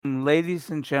Welcome, ladies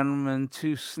and gentlemen,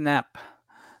 to Snap,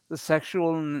 the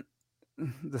sexual,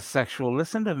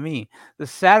 listen to me, the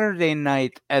Saturday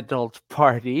night adult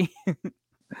party,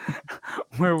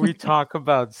 where we talk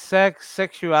about sex,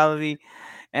 sexuality,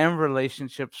 and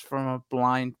relationships from a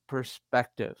blind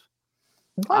perspective.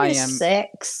 What I is am,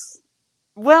 sex?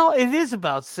 well, it is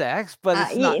about sex, but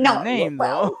it's not You in the know, name,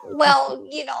 though.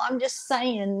 I'm just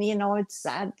saying, it's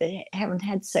I haven't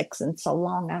had sex in so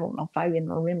long. I don't know if I even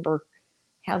remember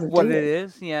how to What do it it.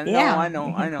 is? Yeah, no, Yeah. I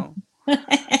know.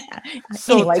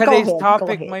 So Anyway, go today's ahead. Go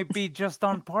topic ahead. might be just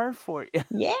on par for you.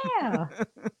 Yeah.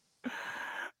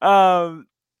 Um,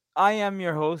 I am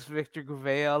your host, Victor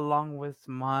Gouveia, along with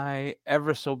my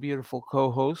ever so beautiful co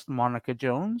host, Monica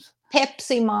Jones.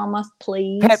 Pepsi Mama,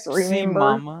 please Pepsi remember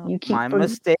Mama, you my keep for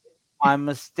mistake. My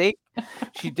mistake.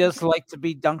 She does like to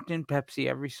be dunked in Pepsi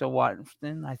every so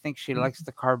often. I think she likes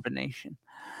the carbonation.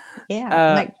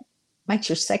 yeah, Uh, makes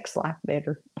your sex life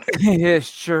better. it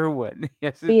sure would.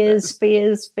 Yes, it Fizz, does.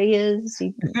 fizz, fizz.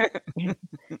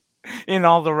 In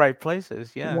all the right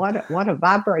places, yeah. What a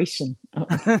vibration.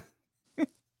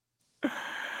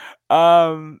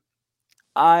 um,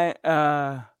 I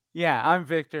yeah, I'm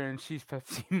Victor and she's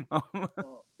Pepsi Mama.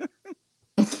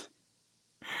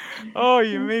 Oh,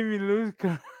 you made me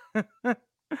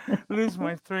lose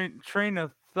my train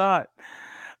of thought.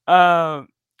 Um,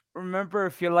 Remember,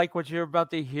 if you like what you're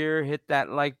about to hear, hit that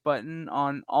like button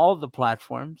on all the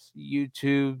platforms,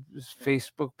 YouTube's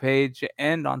Facebook page,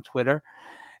 and on Twitter.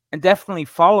 And definitely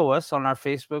follow us on our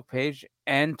Facebook page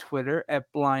and Twitter at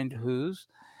Blind Who's.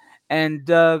 And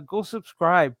go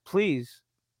subscribe, please.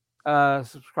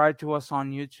 Subscribe to us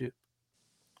on YouTube.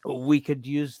 We could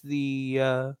use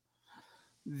the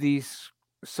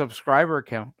subscriber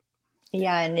count.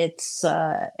 Yeah, and it's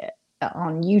on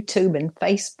YouTube and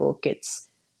Facebook. It's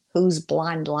Whose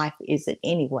Blind Life Is It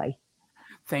Anyway?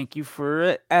 Thank you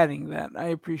for adding that. I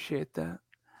appreciate that.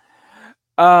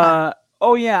 Uh,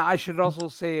 Oh yeah, I should also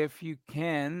say, if you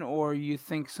can or you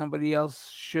think somebody else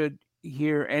should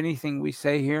hear anything we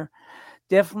say here,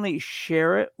 definitely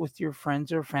share it with your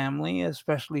friends or family,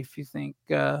 especially if you think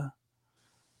they're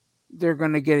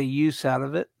going to get a use out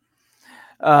of it.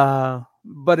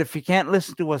 But if you can't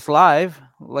listen to us live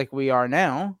like we are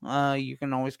now, you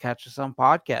can always catch us on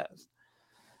podcast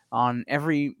on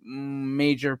every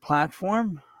major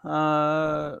platform.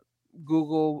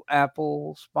 Google,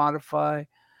 Apple, Spotify,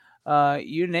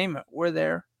 you name it, we're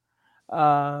there.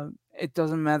 It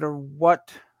doesn't matter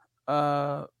what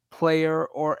player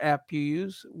or app you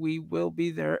use, we will be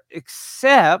there,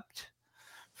 except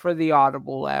for the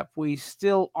Audible app. We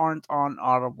still aren't on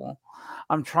Audible.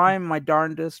 I'm trying my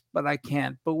darndest, but I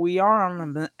can't. But we are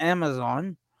on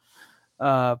Amazon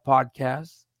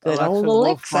podcast. Good old Alexa will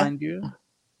Alexa. find you.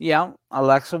 Yeah,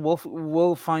 Alexa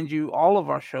will find you all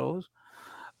of our shows,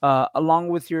 along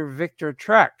with your Victor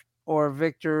Trek or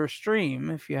Victor Stream.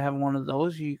 If you have one of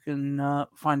those, you can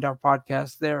find our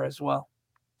podcast there as well.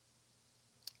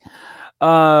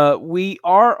 We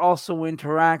are also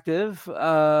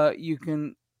interactive. You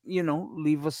can,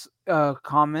 leave us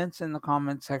comments in the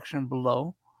comment section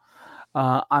below.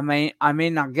 I may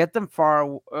not get them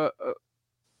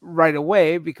right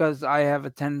away because I have a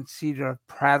tendency to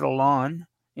prattle on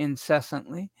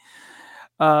incessantly.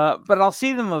 But I'll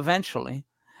see them eventually.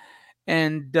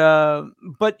 And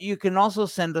but you can also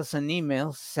send us an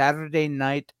email, Saturday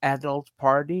night adult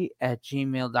party at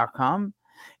gmail.com.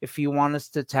 If you want us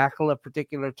to tackle a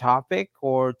particular topic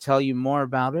or tell you more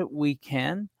about it, we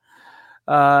can.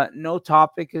 No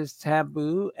topic is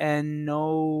taboo, and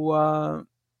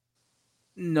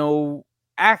no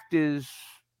act is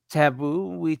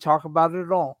taboo. We talk about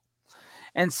it all.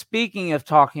 And speaking of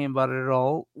talking about it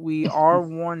all, we are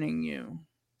warning you.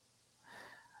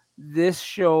 This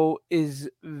show is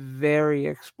very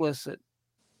explicit.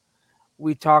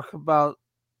 We talk about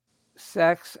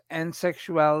sex and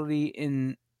sexuality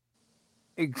in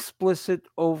explicit,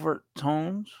 overt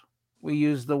tones. We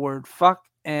use the word fuck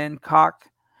and cock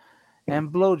and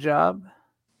blowjob,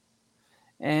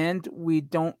 and we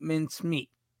don't mince meat.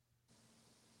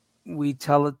 We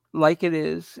tell it like it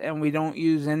is, and we don't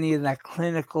use any of that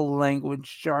clinical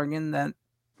language jargon that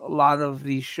a lot of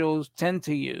these shows tend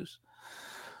to use.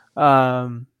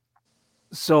 Um,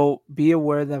 so be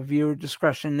aware that viewer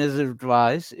discretion is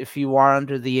advised. If you are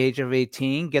under the age of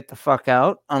 18, get the fuck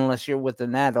out unless you're with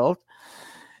an adult.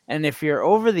 And if you're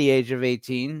over the age of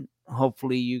 18,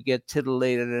 hopefully you get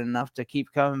titillated enough to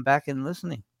keep coming back and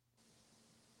listening.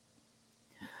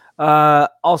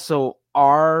 Also,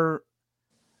 our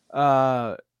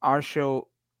show,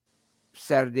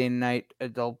 Saturday Night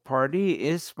Adult Party,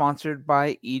 is sponsored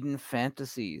by Eden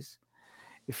Fantasies.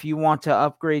 If you want to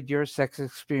upgrade your sex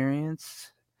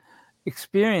experiences,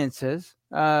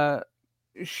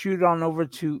 shoot on over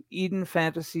to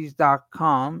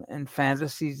edenfantasies.com, and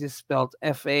fantasies is spelled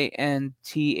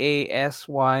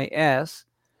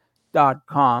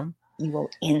fantasys.com. You will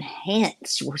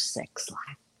enhance your sex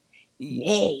life. Y-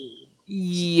 Yay.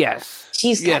 yes,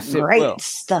 She's got yes, it great will.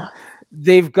 stuff.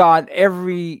 They've got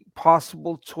every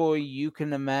possible toy you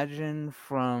can imagine,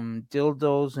 from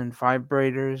dildos and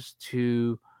vibrators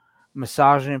to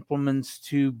massage implements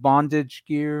to bondage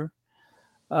gear.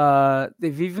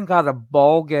 They've even got a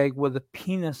ball gag with a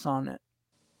penis on it,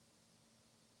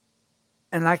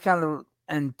 and I kind of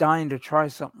am dying to try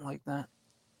something like that.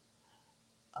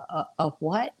 A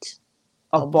what?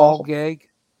 A A ball ball? gag.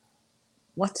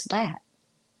 What's that?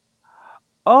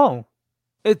 Oh,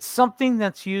 it's something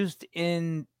that's used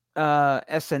in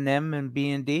S&M and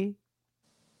B&D,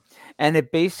 and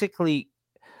it basically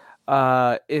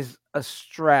is a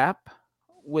strap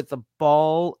with a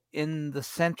ball in the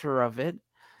center of it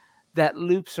that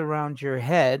loops around your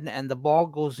head, and the ball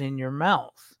goes in your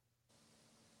mouth,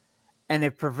 and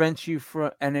it prevents you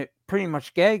from, and it pretty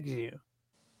much gags you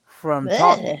from Ugh.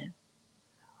 talking.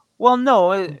 Well,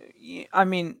 no, I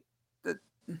mean, th-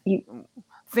 You,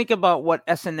 think about what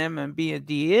S&M and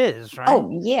B&D is, right? oh,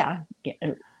 yeah. Yeah.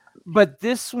 But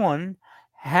this one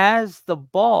has the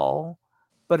ball,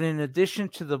 but in addition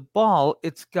to the ball,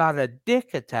 it's got a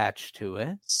dick attached to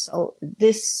it. So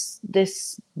this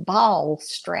ball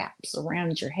straps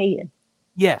around your head,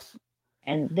 Yes.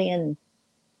 and the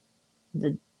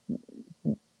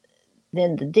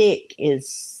then the dick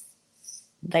is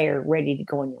there ready to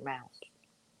go in your mouth.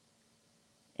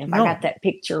 If I got No. that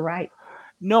picture right.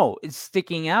 No, it's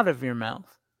sticking out of your mouth.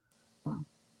 Oh,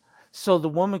 So the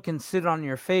woman can sit on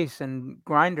your face and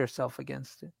grind herself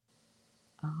against it.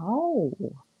 oh,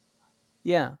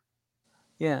 Yeah.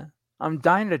 Yeah. I'm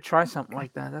dying to try something okay.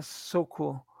 like that. That's so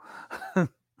cool.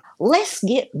 Let's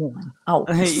get one. Oh,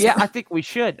 Yeah, I think we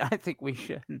should. I think we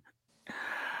should.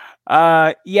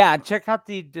 Yeah, check out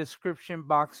the description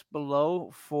box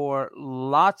below for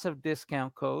lots of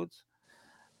discount codes.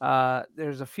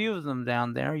 There's a few of them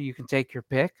down there. You can take your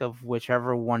pick of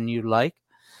whichever one you like.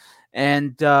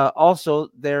 And also,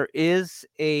 there is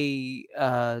a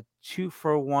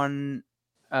 2-for-1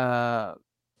 uh,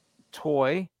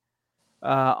 toy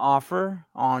offer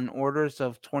on orders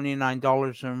of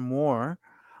 $29 or more,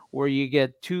 where you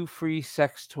get two free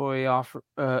sex toys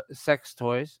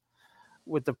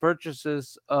with the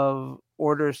purchases of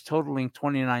orders totaling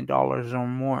 $29 or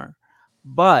more.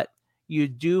 But you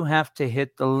do have to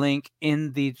hit the link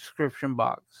in the description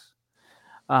box.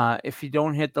 If you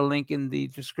don't hit the link in the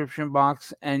description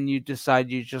box and you decide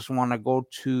you just want to go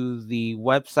to the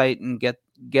website and get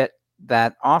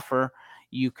that offer,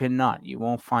 you cannot. You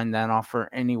won't find that offer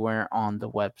anywhere on the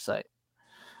website.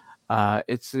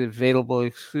 It's available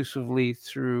exclusively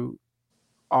through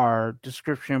our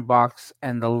description box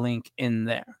and the link in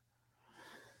there.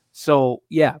 So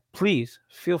yeah, please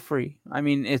feel free. I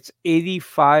mean, it's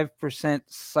 85%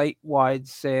 site wide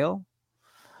sale.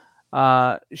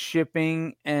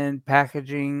 Shipping and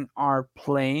packaging are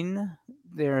plain.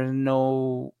 There are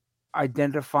no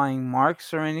identifying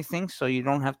marks or anything, so you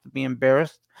don't have to be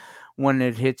embarrassed when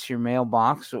it hits your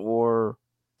mailbox or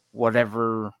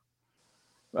whatever,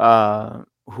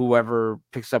 whoever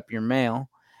picks up your mail.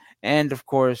 And of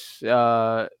course,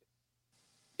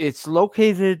 it's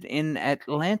located in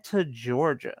Atlanta,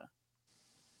 Georgia.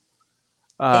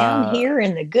 down Uh, here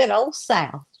in the good old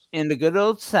South. in the good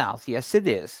old South. Yes, it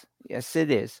is. Yes, it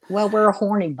is. Well, we're a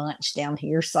horny bunch down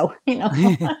here, so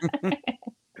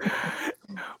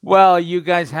Well, you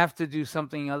guys have to do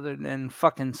something other than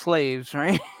fucking slaves,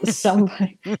 right?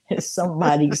 somebody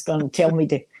somebody's going to tell me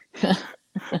to.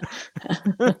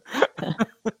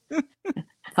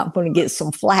 I'm going to get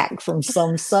some flack from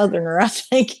some Southerner, I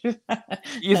think.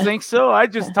 You think so? I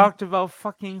just talked about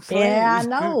fucking Yeah, I slaves.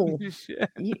 know. Shit.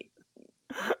 You,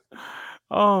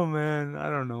 Oh man, I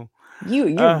don't know.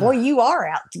 you, Uh, boy, you are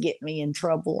out to get me in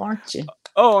trouble, aren't you?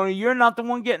 oh, you're not the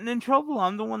one getting in trouble.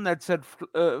 I'm the one that said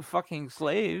fucking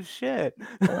slaves. Shit.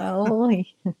 Well,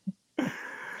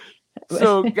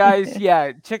 So, guys,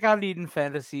 yeah, check out Eden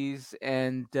Fantasies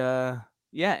and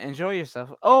yeah, enjoy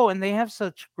yourself. Oh, and they have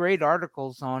such great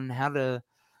articles on how to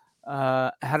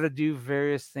do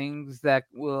various things that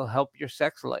will help your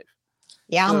sex life.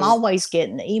 yeah, I'm So, always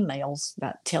getting emails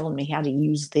about telling me how to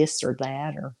use this or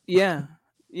that, or yeah,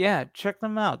 yeah, check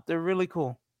them out. They're really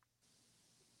cool.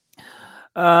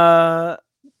 Uh,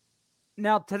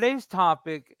 Now today's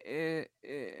topic,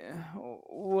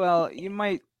 well, you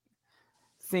might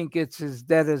think it's as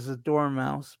dead as a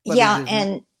dormouse, but it yeah,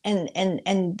 isn't. And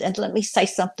let me say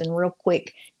something real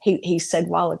quick. He said a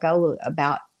while ago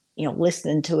about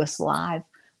listening to us live.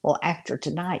 Well, after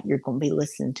tonight, you're going to be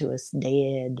listening to us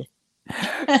dead.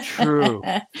 True.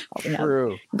 Oh, no,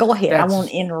 True. go ahead. I won't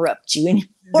That's interrupt you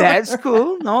that's anymore.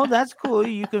 cool. No, that's cool.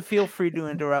 You can feel free to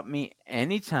interrupt me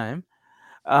anytime.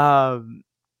 Um,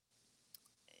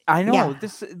 I know Yeah.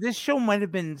 this show might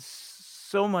have been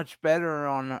so much better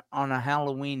on a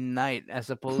Halloween night as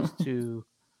opposed to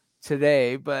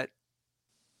today, but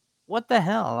what the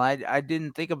hell? I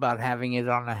didn't think about having it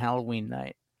on a Halloween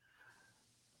night.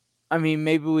 I mean,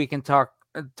 maybe we can talk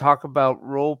about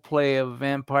role play of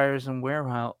vampires and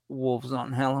werewolves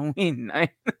on Halloween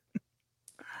night.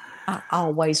 I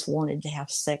always wanted to have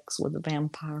sex with a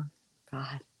vampire.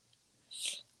 God.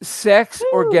 Sex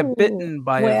or get Ooh, bitten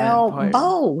by a well, vampire.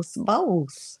 both,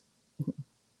 both,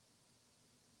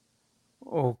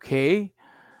 Okay.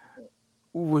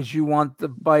 Would you want the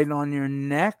bite on your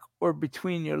neck or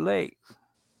between your legs?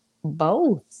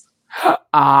 both.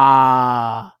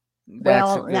 Ah,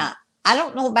 that's a Well, good. now I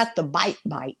don't know about the bite.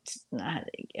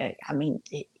 I mean,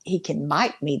 he can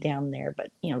bite me down there,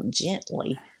 but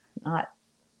gently, not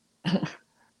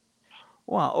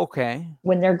Well, okay.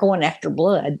 when they're going after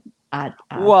blood. I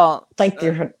Well, think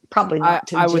they're probably I not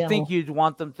too I would think gentle. you'd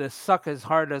want them to suck as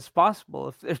hard as possible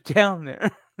if they're down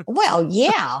there. Well,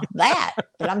 yeah, that.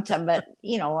 But I'm talking about,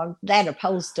 I'm that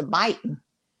opposed to biting.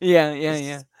 Yeah, yeah,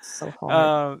 yeah. It's so hard.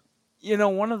 Uh,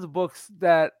 one of the books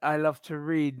that I love to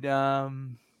read.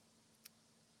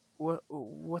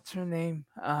 What's her name?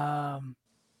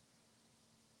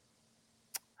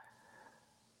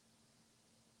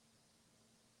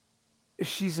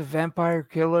 She's a vampire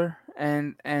killer,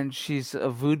 and she's a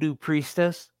voodoo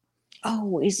priestess.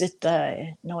 Oh, is it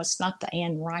the? No, it's not the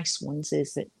Anne Rice ones,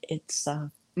 is it? It's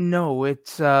No,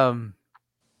 it's oh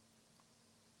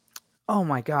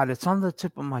my god, it's on the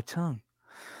tip of my tongue.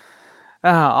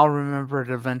 I'll remember it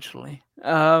eventually.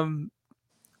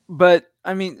 But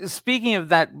I mean, speaking of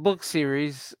that book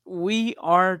series, we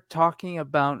are talking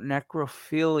about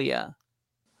necrophilia.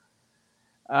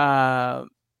 Uh,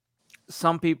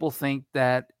 some people think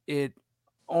that it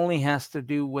only has to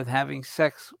do with having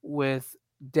sex with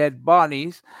dead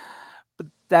bodies, but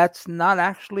that's not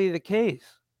actually the case.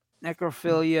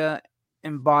 Necrophilia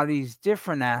embodies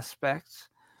different aspects,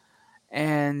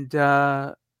 and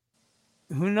who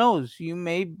knows? You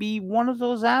may be one of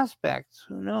those aspects.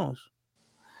 Who knows?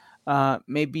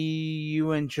 Maybe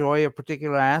you enjoy a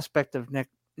particular aspect of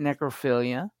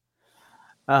necrophilia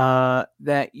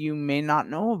that you may not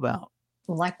know about.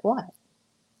 like what?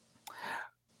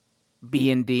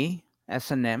 B&D,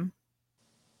 S&M.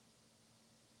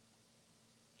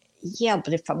 Yeah,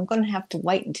 but if I'm going to have to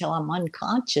wait until I'm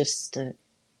unconscious to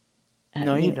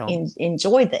No, you don't.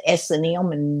 enjoy the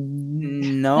S&M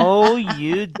and No,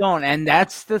 you don't. And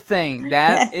that's the thing.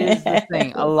 That is the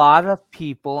thing. A lot of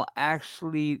people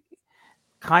actually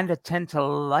kind of tend to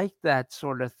like that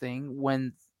sort of thing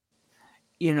when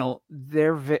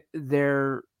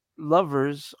their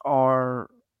lovers are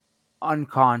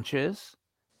unconscious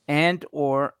and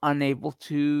or unable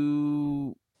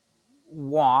to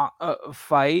walk,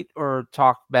 fight or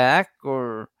talk back,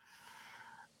 or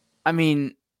I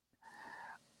mean,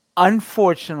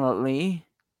 unfortunately,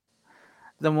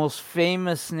 the most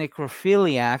famous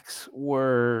necrophiliacs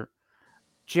were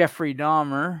Jeffrey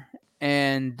Dahmer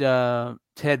and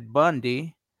Ted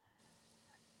Bundy,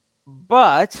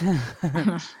 but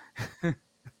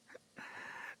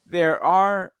there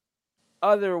are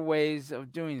other ways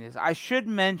of doing this. I should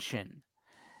mention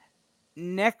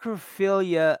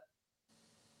necrophilia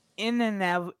in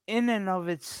and of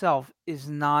itself is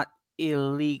not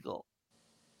illegal.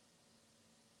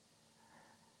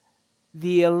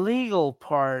 The illegal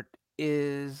part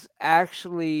is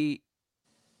actually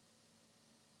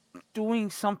doing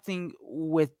something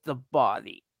with the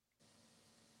body.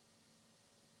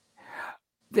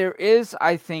 There is,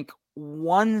 I think,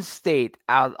 one state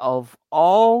out of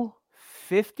all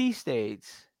 50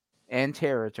 states and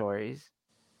territories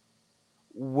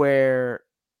where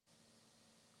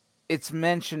it's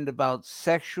mentioned about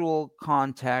sexual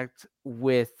contact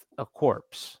with a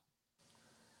corpse.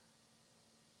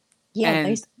 yeah,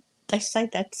 And they say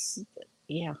that's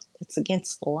yeah, it's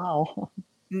against the law.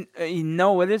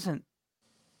 no, it isn't.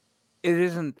 It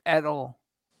isn't at all.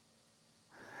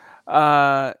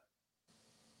 Uh,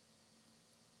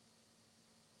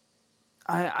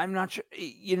 I'm not sure.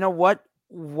 You know what?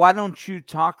 Why don't you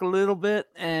talk a little bit,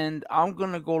 and I'm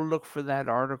gonna go look for that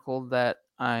article that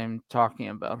I'm talking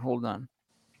about. Hold on,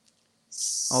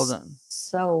 hold on.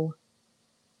 So,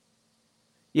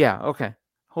 Yeah, okay.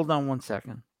 Hold on one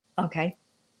second. okay.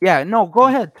 Yeah, no, go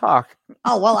ahead, talk.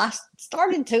 Oh, well, I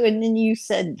started to, and then you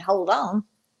said, hold on.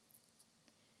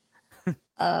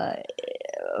 Uh,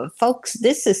 Folks,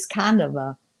 this is kind of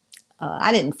a,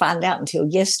 I didn't find out until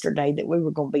yesterday that we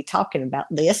were going to be talking about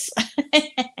this.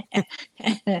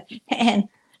 and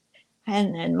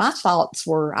and my thoughts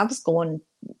were, I was going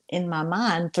in my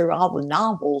mind through all the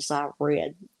novels I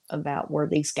read about where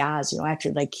these guys,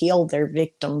 after they kill their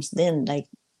victims, then they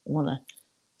want to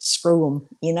screw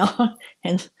them,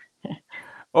 and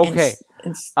and Okay.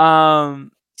 and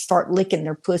Um start licking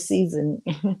their pussies and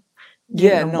giving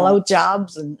yeah, them no.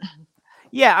 blowjobs and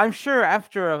Yeah, I'm sure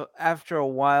after a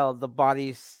while the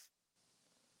bodies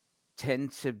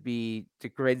tend to be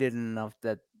degraded enough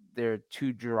that they're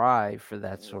too dry for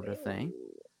that sort of thing.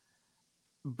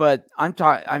 But I'm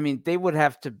talking. I mean, they would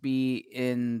have to be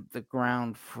in the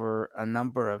ground for a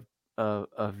number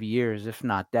of years, if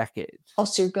not decades.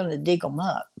 also you're going to dig them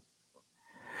up.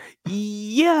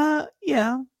 Yeah,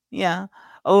 yeah, yeah.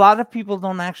 A lot of people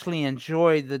don't actually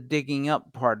enjoy the digging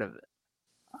up part of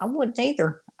I wouldn't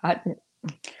either. I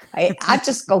it.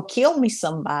 just go kill me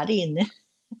somebody and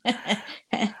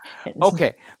then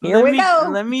Okay, here we go.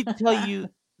 let me tell you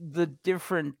the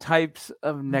different types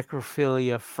of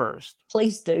necrophilia first.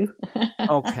 Please do.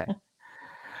 Okay.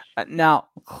 Now,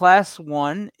 class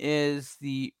 1 is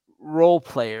the role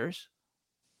players,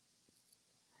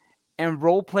 and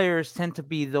role players tend to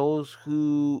be those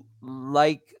who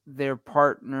like their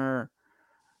partner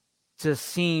to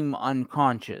seem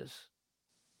unconscious.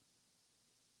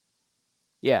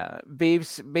 Yeah,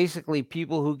 basically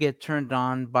people who get turned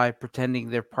on by pretending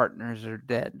their partners are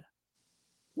dead.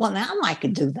 Well, now I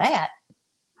could do that.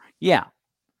 Yeah.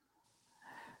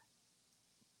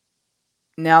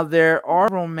 Now there are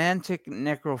romantic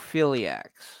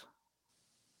necrophiliacs.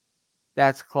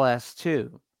 That's class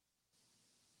 2.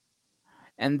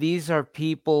 And these are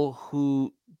people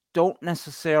who don't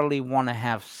necessarily want to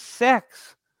have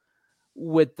sex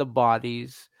with the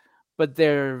bodies, but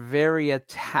they're very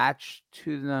attached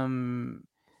to them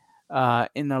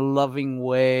in a loving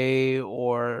way,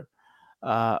 or,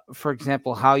 for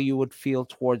example, how you would feel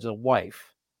towards a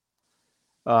wife,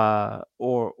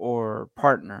 or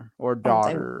partner, or Oh,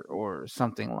 daughter, or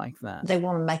something like that. they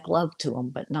want to make love to them,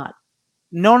 but not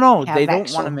No, no, they have don't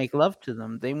want to actual. make love to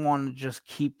them. They want to just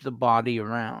keep the body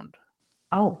around.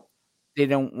 Oh, They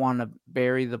don't want to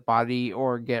bury the body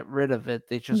or get rid of it.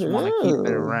 They just want to keep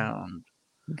it ooh, around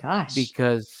gosh.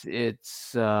 because they've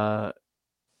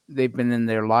been in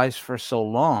their lives for so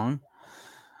long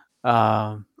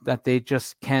that they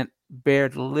just can't bear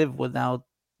to live without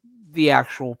the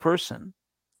actual person.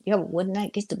 Yeah, but wouldn't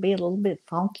that get to be a little bit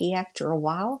funky after a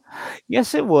while?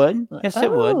 Yes, it would. Yes,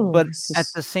 it would. Oh, But this at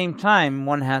is, the same time,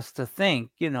 one has to think,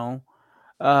 there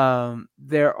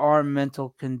are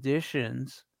mental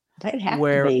conditions they'd have to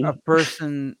where a be.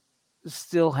 person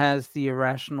still has the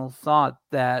irrational thought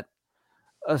that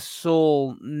a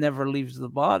soul never leaves the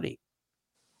body.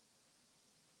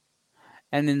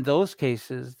 And in those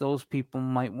cases, those people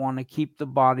might want to keep the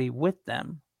body with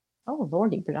them, Oh,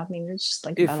 Lordy, but I mean, just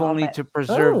think about if all only that. to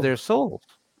preserve Oh, their souls.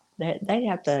 they'd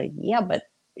have to, yeah, but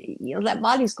that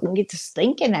body's going to get to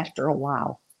stinking after a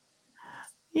while.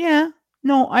 Yeah.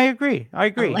 No, I agree. I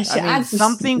agree. Unless I you, I mean, just,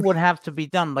 something would have to be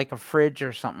done, like a fridge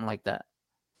or something like that.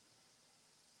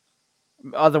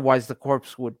 Otherwise, the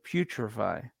corpse would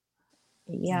putrefy.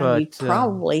 yeah, you'd But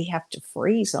probably have to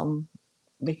freeze them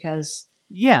because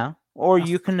yeah, or uh,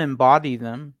 you can embody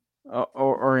them,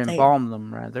 or they, embalm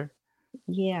them, rather.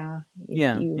 yeah,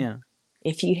 Yeah, yeah,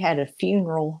 if you had a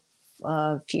funeral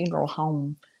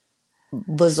home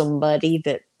bosom buddy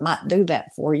that might do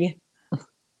that for you.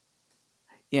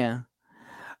 yeah.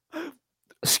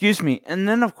 Excuse me. And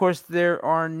then, of course, there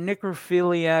are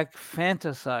necrophiliac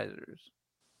fantasizers,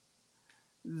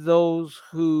 those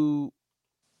who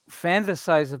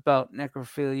fantasize about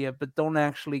necrophilia but don't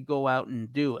actually go out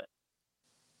and do it.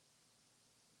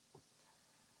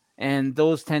 And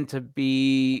those tend to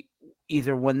be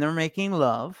either when they're making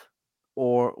love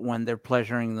or when they're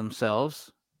pleasuring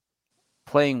themselves,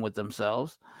 playing with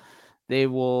themselves. They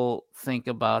will think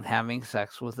about having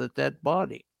sex with a dead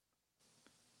body.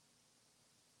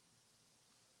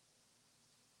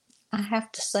 I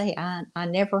have to say, I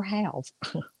never have.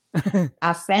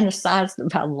 I fantasized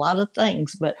about a lot of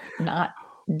things, but not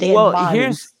dead Well,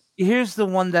 bodies. here's the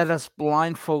one that us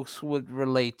blind folks would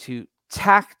relate to: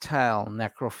 tactile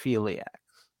necrophilia.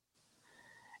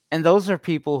 And those are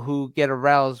people who get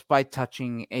aroused by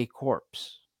touching a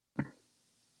corpse,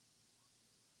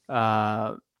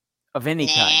 uh, of any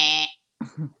kind,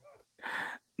 Nah.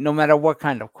 no matter what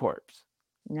kind of corpse.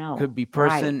 No, Could be right.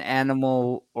 person,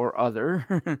 animal, or other.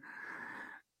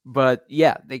 But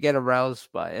yeah, they get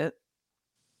aroused by it.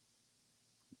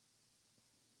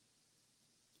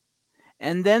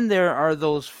 And then there are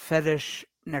those fetish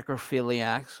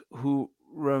necrophiliacs who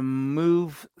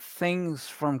remove things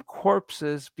from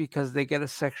corpses because they get a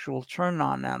sexual turn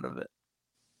on out of it.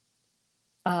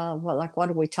 Well, like what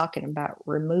are we talking about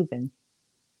removing?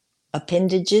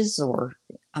 Appendages or,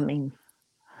 I mean,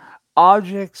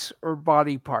 Objects or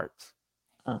body parts.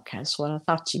 okay, that's what I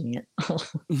thought you meant.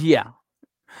 Yeah.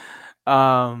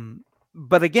 Um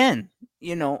but again,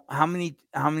 how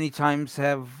many times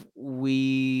have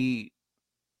we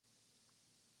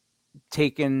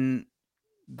taken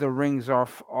the rings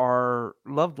off our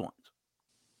loved ones?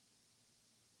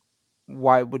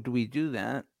 Why would we do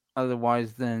that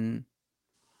otherwise than,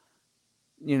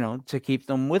 to keep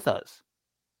them with us?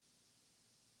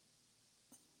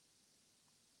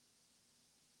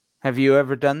 Have you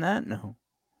ever done that? No.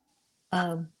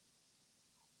 um,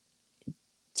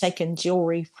 Taking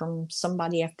jewelry from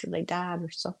somebody after they died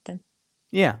or something.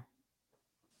 Yeah.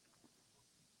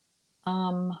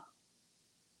 Um,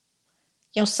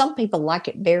 some people like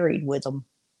it buried with them.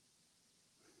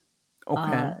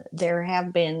 Okay. There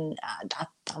have been,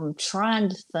 I'm trying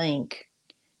to think,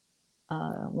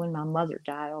 when my mother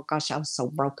died, oh gosh, I was so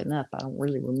broken up, I don't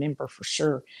really remember for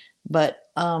sure. But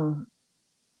I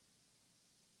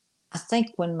think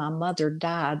when my mother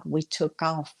died, we took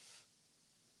off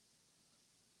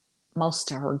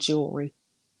most of her jewelry,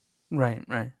 Right,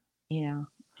 right. you know,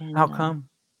 How and come?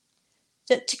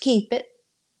 to keep it,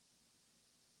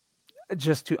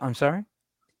 Just to I'm sorry?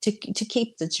 to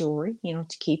keep the jewelry, to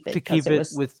keep it To because keep it it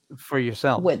was with for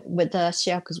yourselves. with us,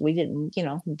 yeah, because we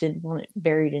didn't want it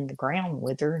buried in the ground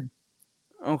with her. And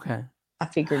Okay.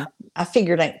 I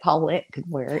figured Aunt Paulette could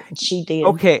wear it, and she did.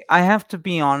 Okay, I have to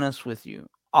be honest with you.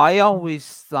 I always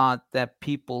thought that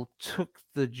people took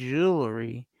the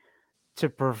jewelry to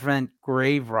prevent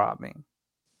grave robbing.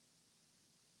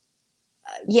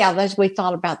 Yeah, that's we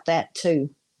thought about that too,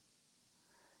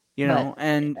 but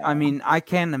And I mean, I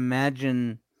can't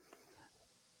imagine,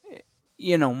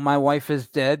 my wife is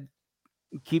dead,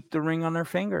 keep the ring on her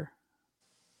finger.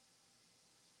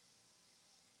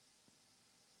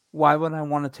 Why would I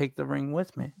want to take the ring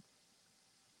with me?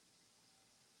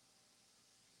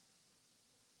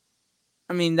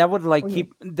 I mean, that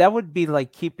would be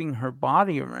like keeping her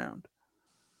body around.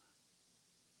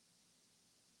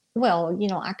 well,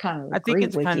 I kind of I think agree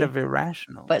it's with kind you, of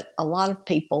irrational. but a lot of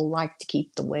people like to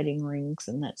keep the wedding rings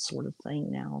and that sort of thing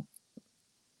now.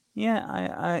 Yeah,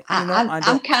 I I I'm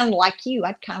don't. kind of like you.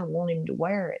 I'd kind of want him to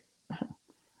wear it.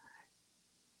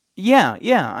 Yeah,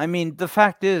 yeah. I mean, the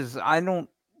fact is, I don't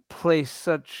place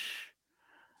such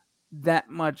that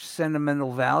much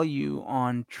sentimental value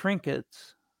on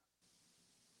trinkets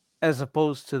as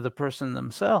opposed to the person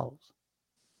themselves,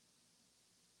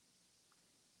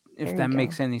 if There you that go.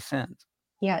 makes any sense.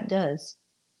 Yeah, it does.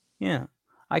 Yeah,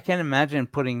 I can't imagine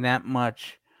putting that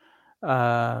much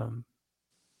um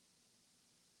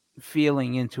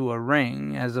feeling into a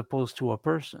ring as opposed to a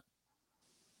person.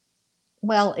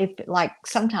 Well, if like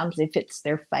sometimes if it's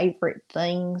their favorite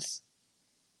things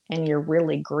and you're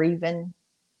really grieving,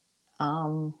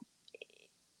 um,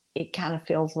 it kind of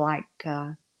feels like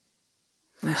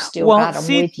you still Well, got them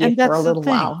see, with you and for a that's the little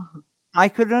thing. while. I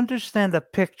could understand a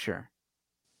picture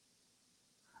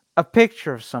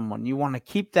of someone. You want to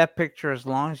keep that picture as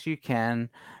long as you can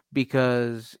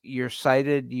because you're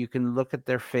sighted. You can look at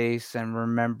their face and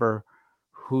remember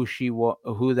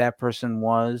who that person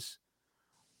was,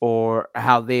 or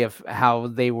how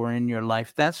they were in your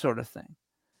life, that sort of thing.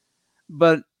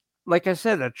 But like I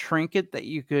said, a trinket that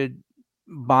you could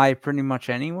buy pretty much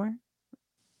anywhere,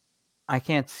 I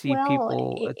can't see Well,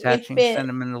 people if attaching it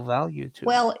sentimental value to it.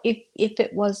 well if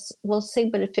it was, we'll see,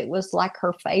 but if it was like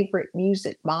her favorite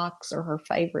music box or her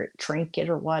favorite trinket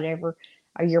or whatever,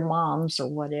 or your mom's or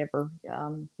whatever,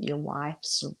 your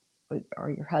wife's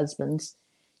or your husband's,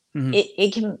 Mhm.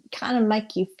 it can kind of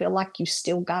make you feel like you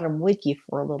still got them with you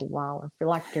for a little while or feel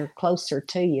like they're closer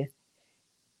to you.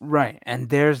 Right, and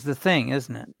there's the thing,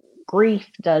 isn't it?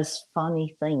 Grief does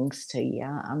funny things to you.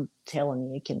 I'm telling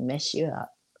you, it can mess you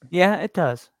up. Yeah, it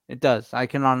does. It does. I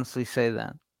can honestly say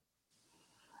that.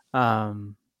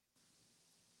 Um,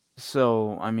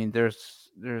 so I mean,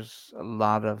 there's a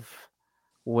lot of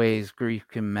ways grief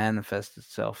can manifest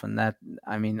itself, and that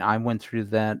I mean, I went through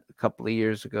that a couple of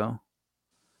years ago,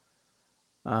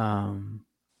 um,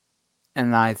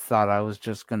 and I thought I was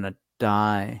just gonna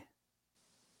die.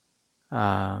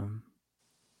 Um,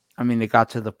 I mean, it got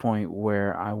to the point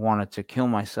where I wanted to kill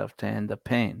myself to end the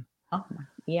pain. Oh my,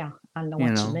 yeah, I know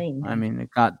what you mean I now. mean, it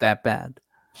got that bad.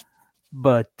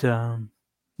 But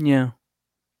yeah,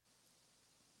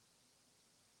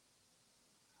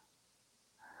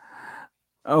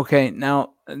 Okay,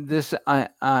 now this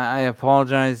I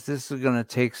apologize. This is gonna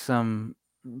take some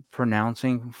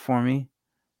pronouncing for me.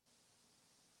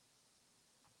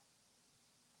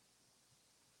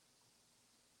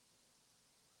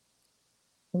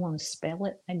 Want to spell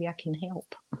it? Maybe I can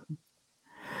help.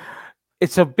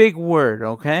 It's a big word,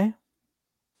 okay?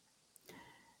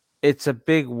 It's a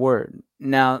big word.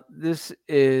 Now this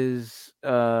is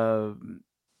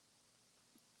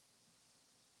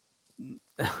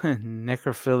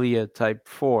necrophilia type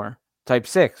 4, type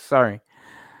 6, sorry.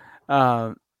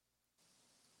 Uh,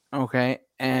 okay,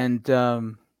 and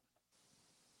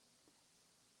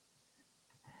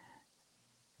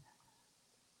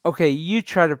okay, you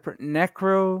try to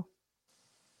necro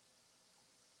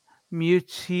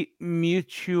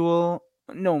mutual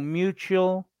no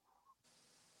mutual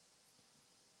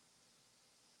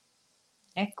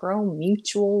Necro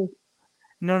mutual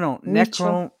no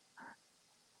mutual.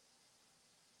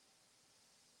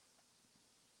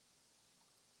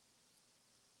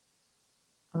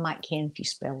 I might can if you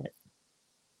spell it.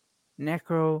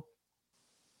 necro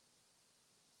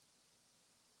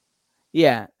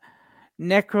yeah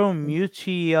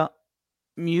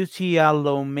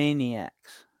mutialomaniacs,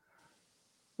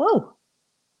 Whoa,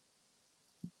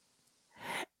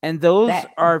 and those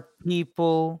that are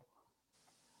people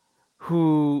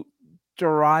who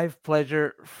derive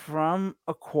pleasure from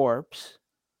a corpse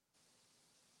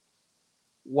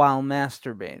while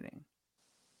masturbating,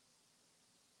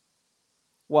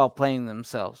 while playing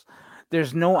themselves.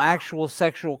 There's no actual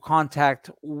sexual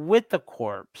contact with the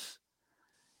corpse.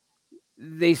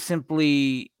 They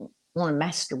simply want to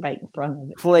masturbate in front of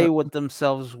it. play with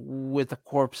themselves with the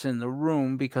corpse in the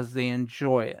room because they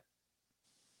enjoy it.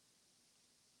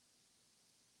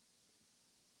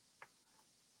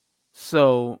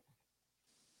 So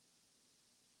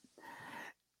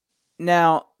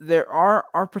now there are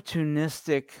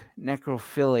opportunistic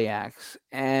necrophiliacs,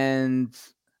 and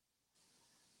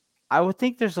I would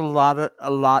think there's a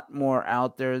lot more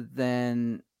out there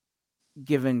than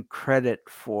given credit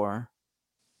for.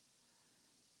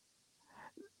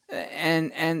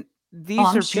 And Oh, these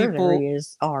I'm are sure there people,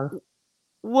 is. Are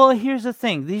well, here's the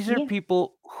thing. These are yeah.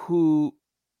 people who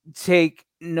take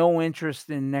no interest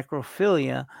in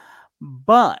necrophilia,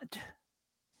 but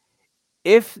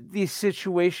if the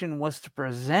situation was to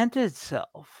present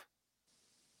itself,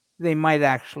 they might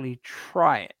actually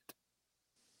try it.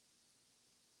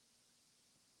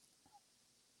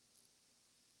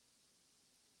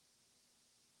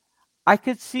 I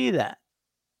could see that.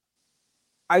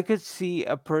 I could see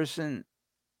a person.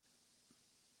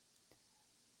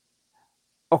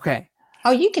 Okay.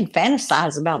 Oh, you can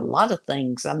fantasize about a lot of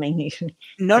things. I mean,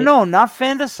 No, like, no, not oh,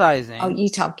 fantasizing. you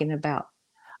talking about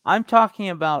I'm talking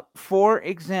about, for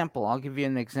example, I'll give you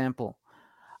an example.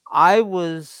 I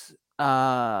was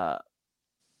at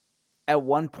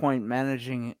one point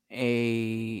managing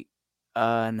a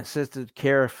an assisted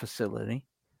care facility,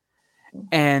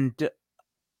 and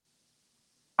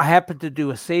I happened to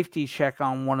do a safety check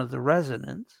on one of the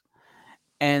residents,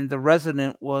 and the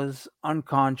resident was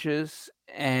unconscious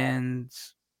and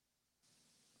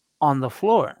on the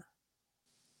floor,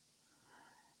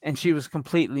 and she was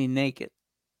completely naked.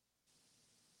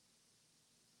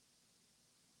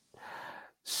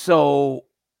 So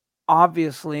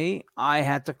obviously, I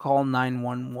had to call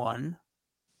 911,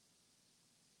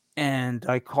 and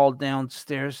I called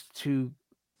downstairs to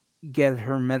get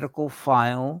her medical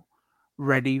file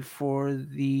ready for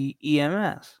the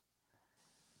EMS.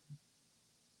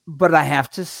 But I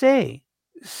have to say,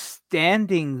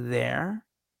 standing there,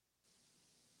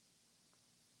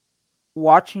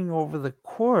 watching over the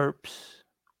corpse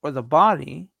or the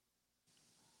body,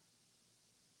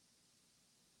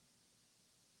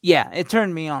 yeah, it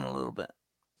turned me on a little bit.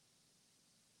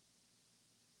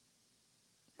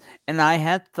 And I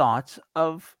had thoughts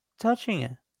of touching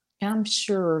it. I'm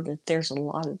sure that there's a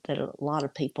lot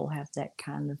of people have that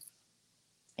kind of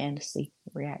fantasy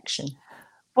reaction.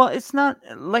 Well, it's not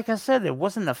like I said, it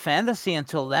wasn't a fantasy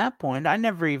until that point. I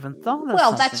never even thought of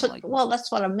something like that. Well,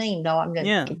 that's what I mean. Though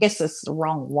Yeah. I guess that's the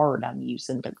wrong word I'm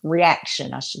using, but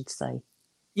reaction, I should say,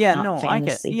 Yeah, not no,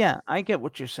 fantasy. I get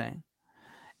what you're saying.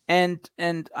 And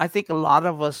I think a lot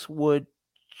of us would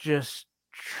just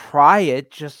try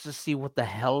it just to see what the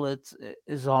hell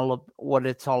what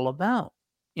it's all about.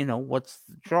 What's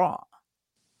the draw?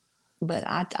 But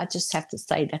I just have to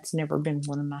say that's never been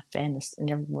one of my fantasies.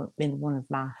 Never been one of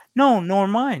No, nor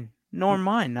mine. Nor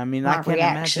mine. I mean, I my can't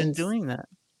imagine reactions. doing that.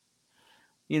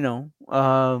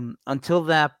 Until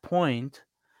that point,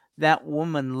 that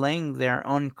woman laying there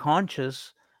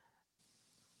unconscious,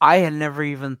 I had never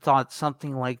even thought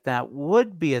something like that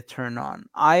would be a turn on.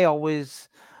 I always,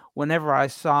 whenever I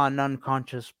saw an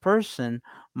unconscious person,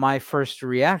 my first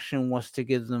reaction was to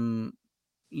give them,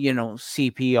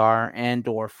 CPR and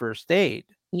or first aid,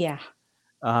 Yeah.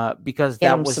 because Get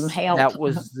that them some was help. that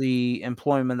was the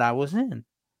employment I was in.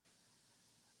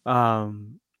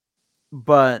 Um,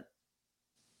 but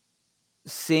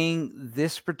seeing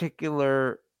this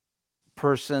particular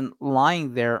person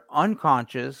lying there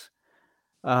unconscious,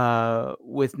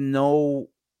 with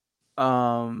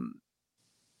um,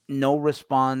 no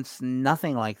response,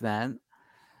 nothing like that.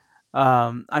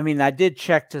 I mean, I did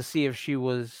check to see if she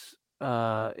was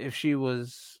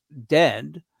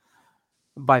dead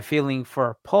by feeling for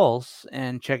a pulse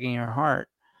and checking her heart,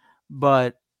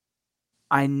 but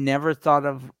I never thought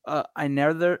I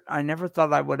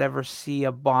would ever see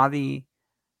a body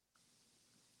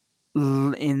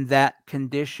in that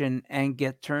condition and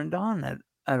get turned on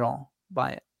at all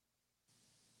by it.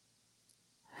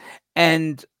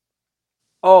 And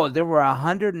oh, there were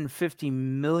 150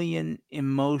 million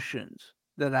emotions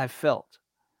that I felt.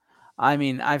 I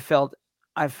mean, I felt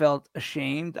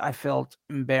ashamed, I felt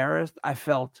embarrassed, I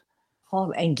felt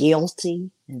Oh, and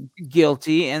guilty. And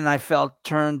guilty, and I felt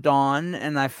turned on,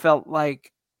 and I felt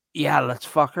like, yeah, let's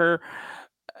fuck her.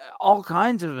 All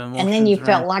kinds of then you emotions ran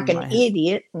felt through like an my head.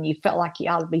 idiot and you felt like you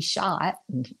ought to be shot.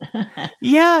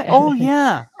 Yeah, oh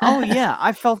yeah. Oh yeah.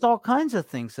 I felt all kinds of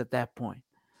things at that point.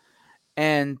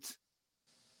 And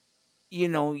you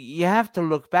have to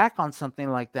look back on something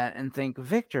like that and think,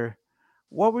 Victor,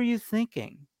 what were you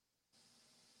thinking?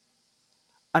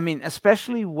 I mean,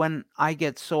 especially when I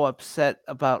get so upset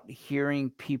about hearing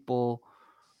people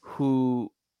who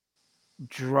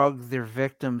drug their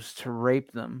victims to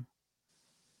rape them,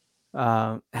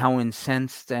 how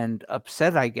incensed and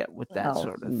upset I get with that Oh,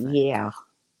 sort of thing, yeah.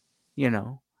 you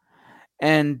know?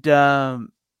 And yeah,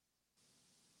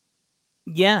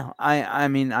 I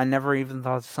mean, I never even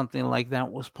thought something like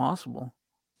that was possible.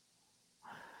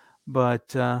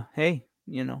 But hey,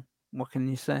 what can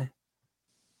you say?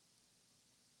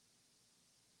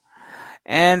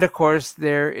 And of course,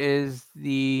 there is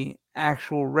the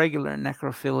actual regular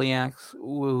necrophiliacs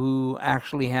who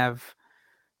actually have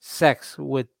sex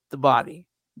with the body,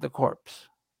 the corpse.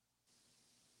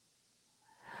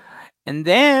 And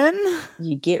then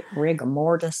You get rigor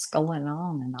mortis going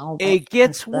on and all that it kind of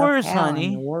gets stuff. worse, How in the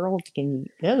honey. world can you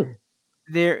go?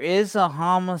 There is a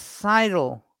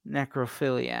homicidal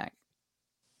necrophiliac.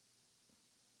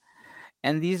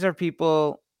 And these are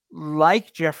people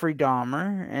like Jeffrey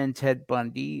Dahmer and Ted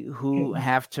Bundy who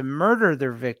have to murder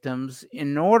their victims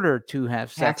in order to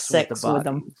have Have sex with the sex with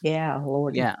them? bodies. Yeah,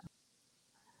 Lordy. Yeah.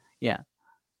 Yeah.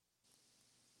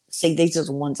 See, these are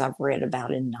the ones I've read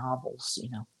about in novels,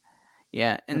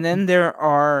 Yeah. And then there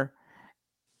are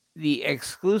the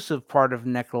exclusive part of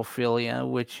necrophilia,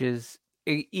 which is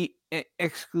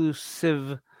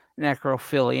exclusive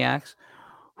necrophiliacs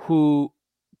who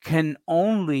can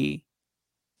only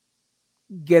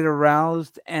get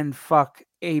aroused and fuck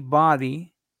a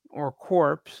body or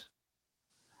corpse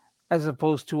as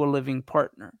opposed to a living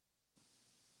partner.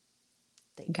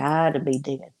 They gotta be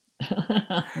dead.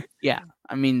 Yeah,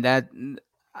 I mean that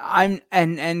I'm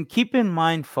and keep in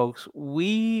mind folks,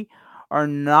 we are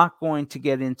not going to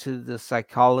get into the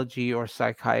psychology or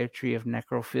psychiatry of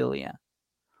necrophilia.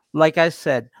 Like I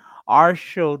said, our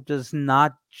show does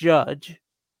not judge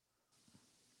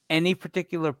any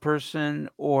particular person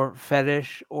or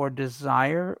fetish or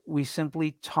desire. We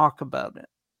simply talk about it.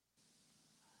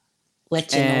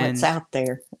 Let you know it's And out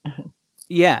there.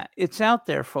 yeah, it's out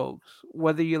there, folks.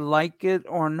 Whether you like it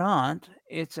or not,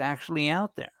 it's actually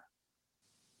out there.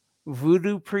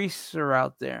 Voodoo priests are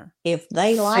out there. If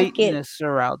they like it, Satanists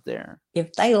are out there.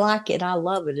 I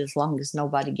love it as long as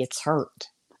nobody gets hurt.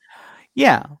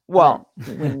 Yeah, But well,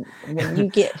 when you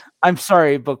get I'm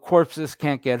sorry, but corpses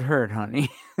can't get hurt, honey.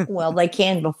 well, they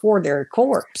can before they're a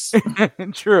corpse.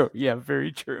 True. Yeah,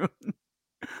 very true.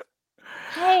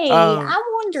 Hey, Um, I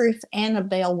wonder if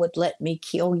Annabelle would let me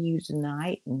kill you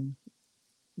tonight and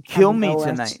have kill a me go at you.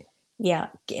 tonight. Yeah,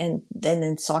 and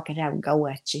then so I could have a go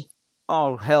at you.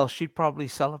 Oh, hell, she'd probably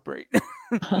celebrate.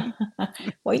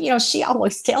 Well, she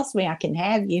always tells me I can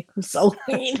have you, so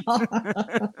God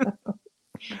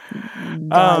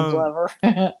um, love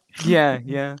her. yeah,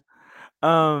 yeah.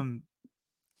 Um,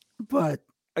 but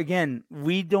again,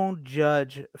 we don't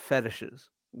judge fetishes.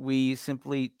 We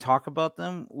simply talk about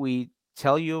them. We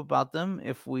tell you about them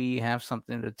if we have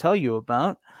something to tell you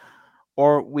about,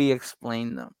 or we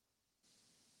explain them.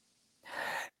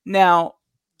 Now,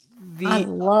 I The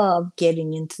love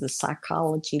getting into the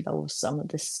psychology, though, of some of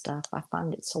this stuff. I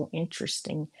find it so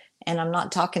interesting. And I'm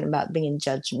not talking about being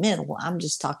judgmental, I'm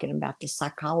just talking about the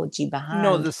psychology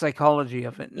No, behind. the psychology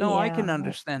of it. No, I Yeah. can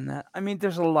understand that. I mean,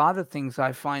 there's a lot of things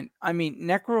I find. I mean,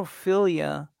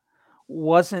 necrophilia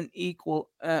wasn't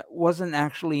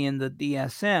actually in the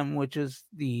DSM, which is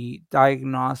the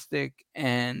diagnostic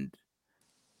and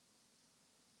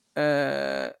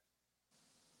uh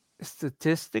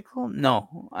statistical.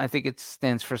 No, I think it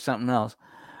stands for something else.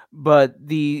 But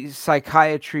the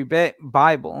psychiatry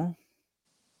Bible,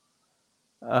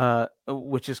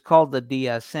 which is called the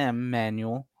DSM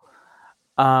manual,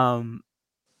 um,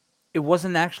 it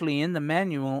wasn't actually in the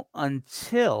manual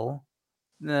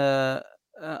the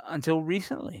until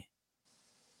recently.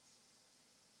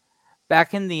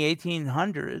 Back in the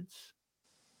 1800s,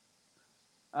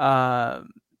 uh,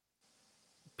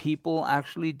 people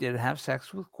actually did have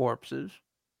sex with corpses,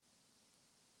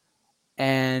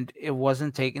 and it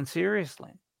wasn't taken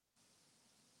seriously.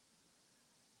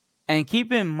 And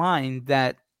keep in mind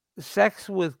that sex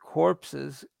with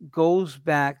corpses goes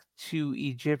back to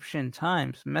Egyptian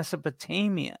times,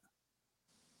 Mesopotamia,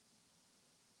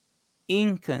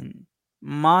 Incan,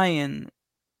 Mayan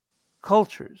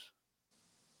cultures.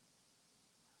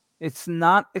 It's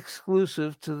not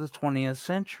exclusive to the 20th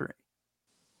century.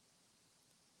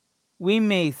 We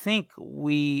may think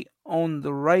we own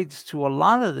the rights to a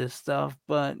lot of this stuff,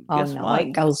 but Oh, guess no, what?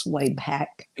 it goes way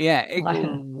back. Yeah, it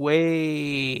goes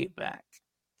way back.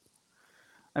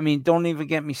 I mean, don't even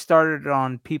get me started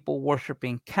on people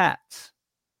worshiping cats.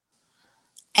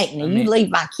 Hey, now I you mean, leave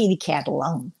my kitty cat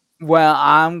alone. well,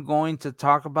 I'm going to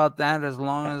talk about that as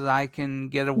long as I can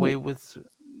get Yeah. away with,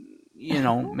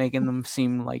 making them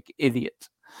seem like idiots.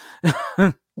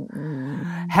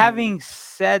 Mm, Having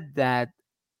said that,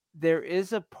 there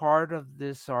is a part of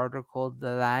this article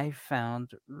that I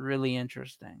found really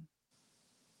interesting.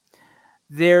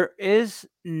 There is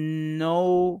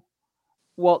no,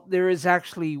 well, there is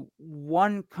actually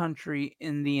one country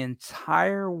in the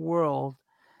entire world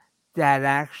that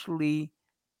actually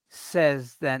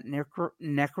says that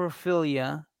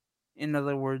necrophilia, in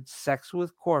other words, sex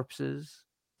with corpses,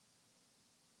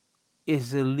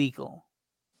 is illegal.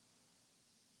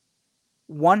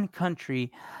 One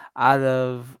country out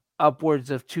of upwards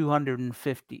of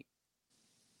 250.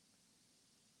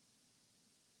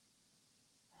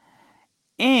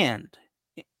 And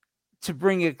to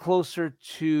bring it closer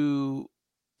to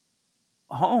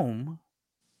home,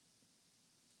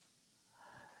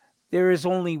 there is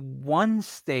only one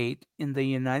state in the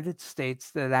United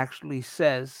States that actually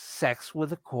says sex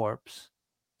with a corpse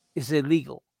is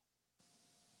illegal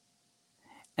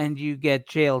and you get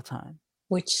jail time.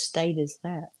 which state is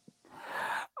that?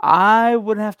 I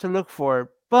would have to look for it,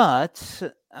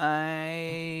 but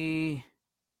I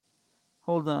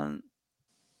hold on.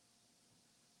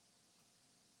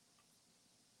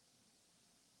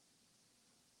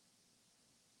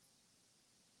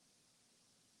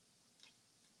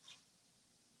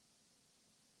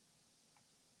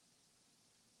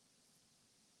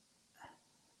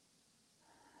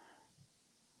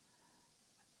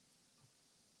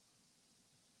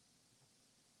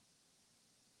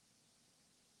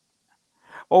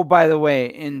 Oh, by the way,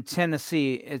 in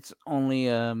Tennessee, it's only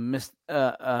a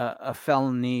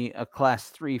felony, a class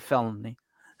 3 felony.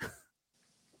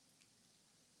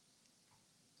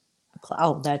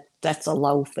 Oh, that's a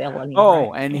low felony, Oh,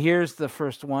 right? and here's the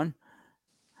first one.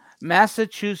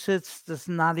 Massachusetts does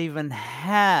not even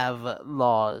have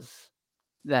laws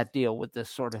that deal with this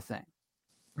sort of thing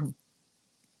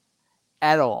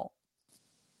at all.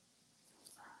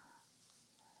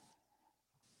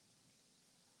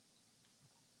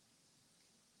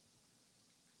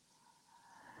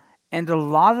 And a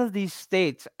lot of these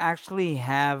states actually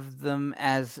have them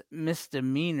as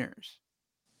misdemeanors.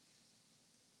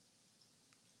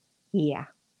 Yeah.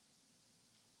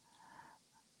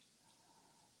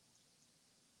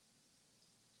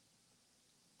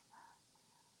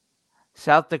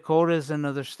 South Dakota is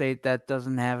another state that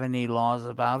doesn't have any laws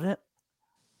about it.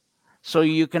 So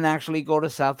you can actually go to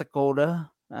South Dakota,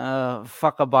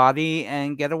 fuck a body,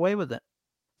 and get away with it.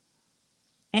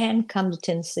 And come to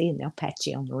Tennessee and they'll pat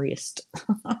you on the wrist.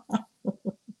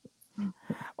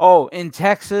 Oh, in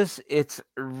Texas, it's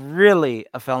really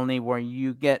a felony where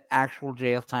you get actual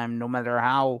jail time no matter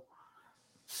how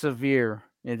severe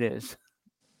it is.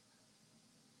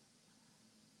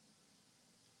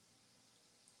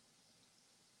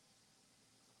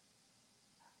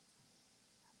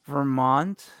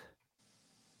 Vermont,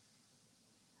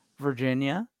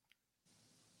 Virginia,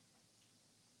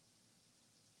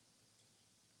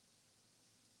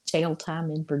 Jail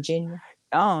time in Virginia.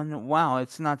 Oh, no, wow,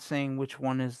 it's not saying which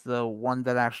one is the one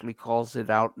that actually calls it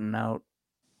out and out.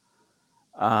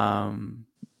 Um,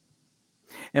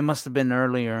 it must have been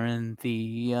earlier in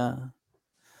the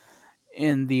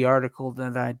article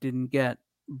that I didn't get.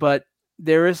 But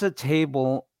there is a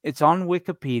table. It's on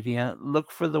Wikipedia.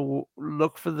 Look for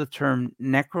the term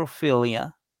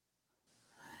necrophilia,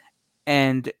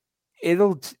 and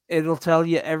it'll tell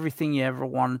you everything you ever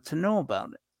wanted to know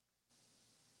about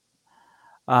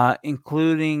it,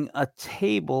 including a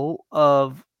table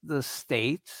of the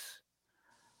states,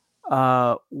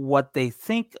 what they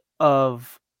think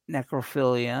of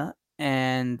necrophilia,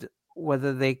 and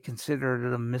whether they consider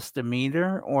it a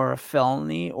misdemeanor or a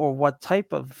felony or what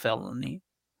type of felony,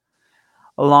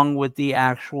 along with the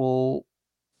actual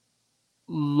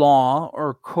law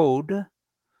or code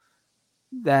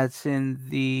that's in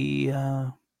the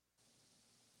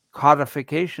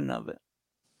codification of it.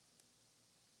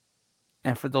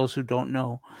 And for those who don't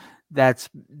know, that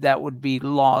would be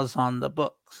laws on the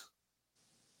books.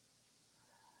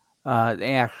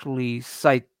 They actually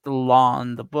cite the law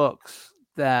on the books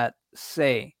that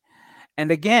say,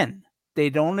 and again, they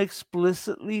don't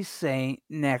explicitly say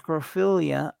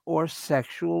necrophilia or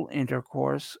sexual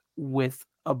intercourse with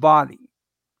a body.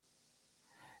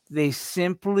 They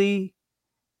simply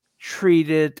treat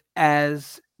it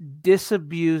as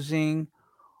disabusing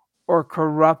or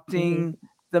corrupting Mm,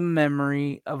 the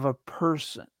memory of a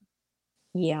person.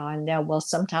 yeah, and well,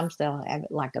 sometimes they'll have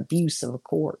it like abuse of a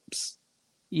corpse.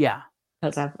 Yeah,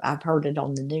 Because I've heard it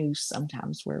on the news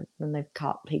sometimes where when they've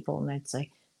caught people and they'd say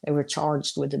they were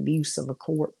charged with abuse of a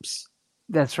corpse.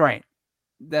 that's right.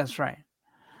 That's right.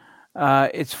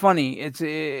 It's funny.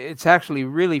 It's actually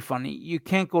really funny. You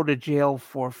can't go to jail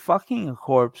for fucking a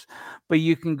corpse, but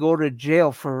you can go to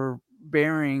jail for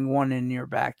burying one in your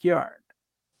backyard.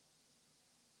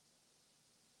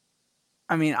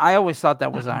 I mean, I always thought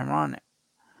that was ironic.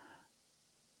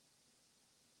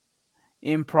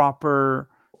 Improper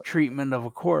treatment of a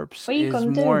corpse What are you is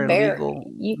gonna do? more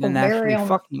illegal You than gonna bury actually them?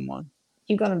 fucking one.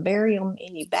 You're gonna bury them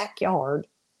in your backyard,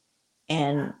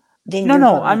 and then No, you're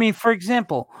no. I gonna. mean, for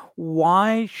example,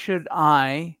 why should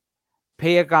I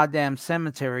pay a goddamn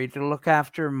cemetery to look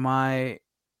after my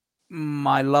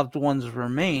loved one's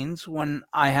remains when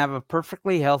I have a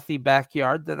perfectly healthy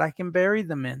backyard that I can bury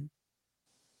them in?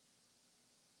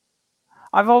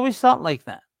 I've always thought like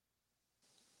that.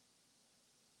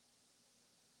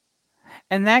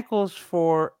 And that goes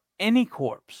for any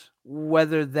corpse,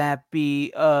 whether that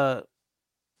be a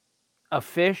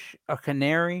fish, a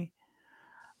canary,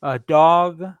 a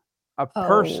dog, a Oh,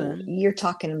 person. you're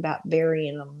talking about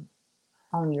burying them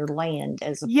on your land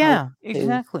as opposed Yeah, to,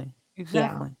 exactly. yeah,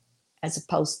 Exactly. as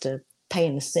opposed to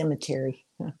paying a cemetery.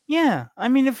 Yeah, I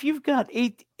mean, if you've got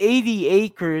 80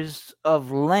 acres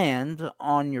of land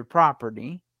on your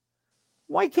property,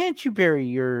 why can't you bury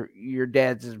your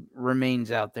dad's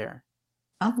remains out there?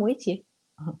 I'm with you.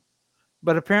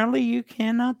 But apparently you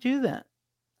cannot do that.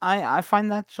 I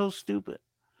find that so stupid.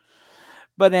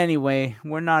 But anyway,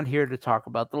 we're not here to talk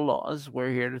about the laws.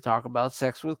 We're here to talk about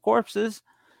sex with corpses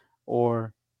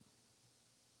or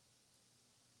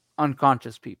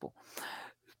unconscious people.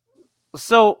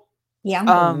 So, Yeah,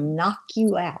 I'm gonna um knock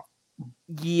you out.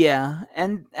 yeah,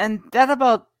 and that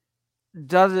about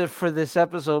does it for this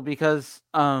episode because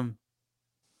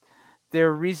there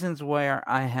are reasons where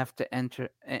I have to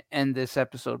end this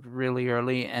episode really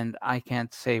early, and I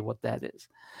can't say what that is.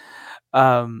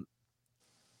 Um,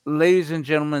 Ladies and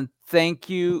gentlemen, thank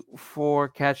you for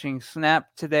catching Snap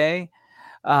today.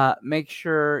 Make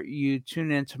sure you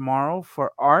tune in tomorrow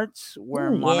for Arts,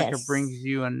 where Oh Monica yes, brings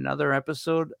you another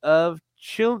episode of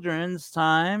Children's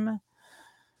Time.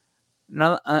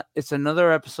 It's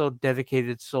another episode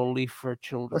dedicated solely for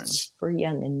children. for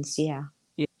youngins. Yeah.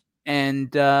 Yeah.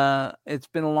 And it's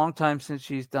been a long time since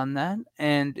she's done that,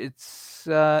 and it's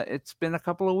been a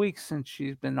couple of weeks since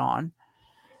she's been on.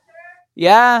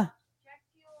 Yeah.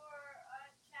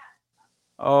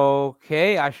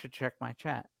 Okay, I should check my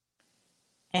chat.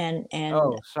 And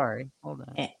Oh, sorry. Hold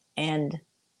on. and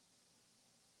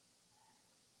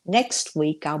next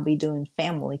week I'll be doing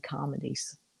family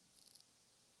comedies.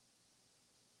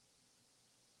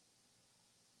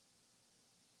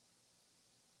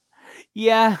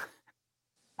 Yeah,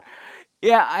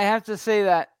 yeah. I have to say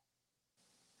that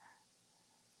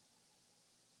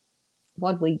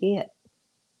What we get?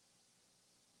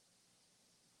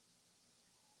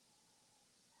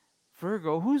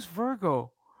 Virgo. Who's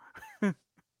Virgo?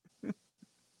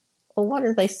 Well, what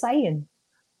are they saying?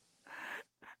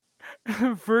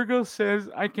 Virgo says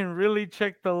I can really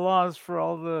check the laws for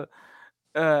all the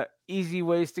easy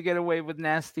ways to get away with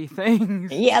nasty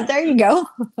things. Yeah, there you go.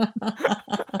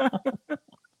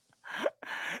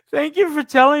 Thank you for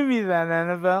telling me that,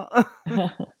 Annabelle.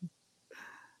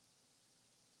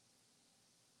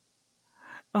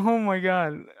 Oh my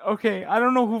god. Okay, I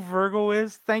don't know who Virgo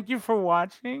is. Thank you for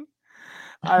watching.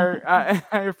 I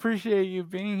appreciate you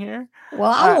being here.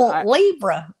 Well, I want I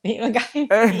Libra.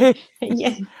 I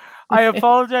Yeah. I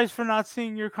apologize for not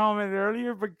seeing your comment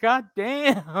earlier, but god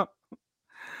damn.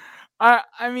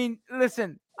 I mean,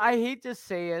 listen, I hate to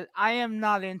say it, I am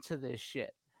not into this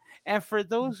shit. And for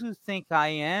those who think I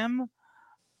am,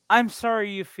 I'm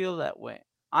sorry you feel that way.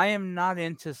 I am not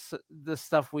into the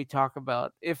stuff we talk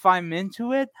about. If I'm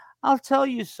into it, I'll tell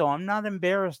you so. I'm not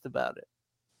embarrassed about it.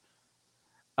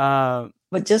 Uh,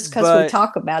 But just because we but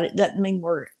talk about it doesn't mean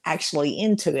we're actually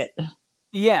into it.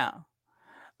 yeah,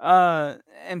 uh,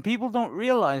 and people don't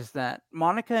realize that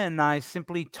Monica and I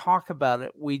simply talk about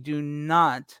it. We do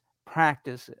not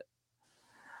practice it.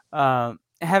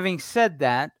 Having said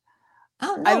that,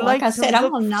 Oh I no, like like I to said, I'm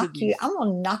look gonna for knock you. these. I'm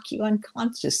gonna knock you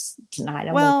unconscious tonight.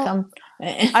 I'm gonna Well, come.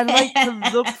 I like to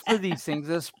look for these things,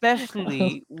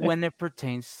 especially when it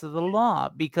pertains to the law,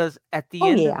 because at the Oh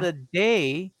end of yeah, the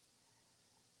day,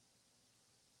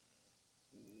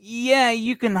 yeah,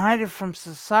 you can hide it from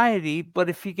society, but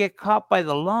if you get caught by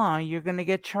the law, you're going to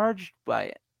get charged by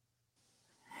it.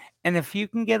 And if you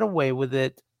can get away with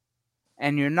it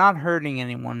and you're not hurting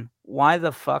anyone, why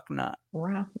the fuck not?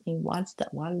 right. I mean, why's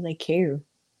that? Why do they care?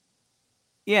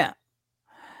 Yeah.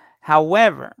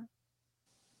 However,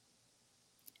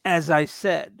 as I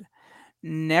said,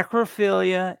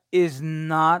 necrophilia is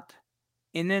not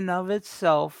in and of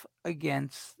itself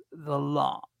against the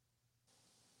law.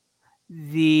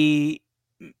 The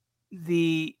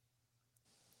the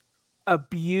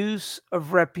abuse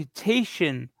of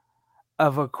reputation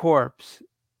of a corpse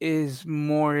is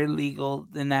more illegal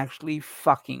than actually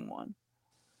fucking one.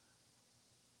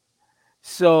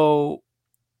 So,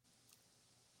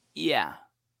 yeah,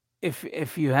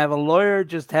 if you have a lawyer,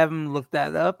 just have him look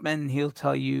that up and he'll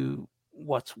tell you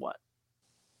what's what.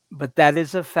 But that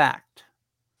is a fact,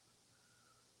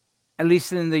 at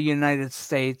least in the United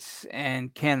States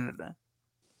and Canada.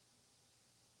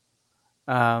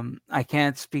 I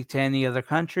can't speak to any other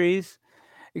countries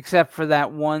except for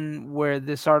that one where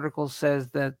this article says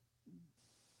that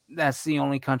that's the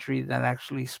only country that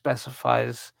actually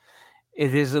specifies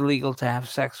it is illegal to have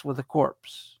sex with a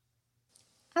corpse.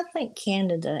 I think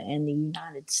Canada and the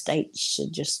United States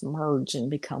should just merge and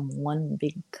become one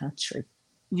big country.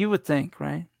 You would think,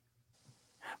 right?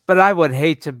 But I would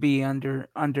hate to be under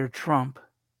Trump.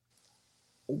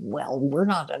 Well, we're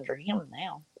not under him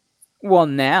now. Well,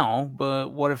 now,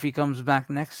 but what if he comes back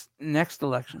next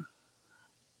election?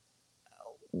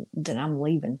 Then I'm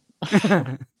leaving.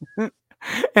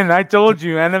 And I told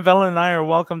you, Annabelle and I are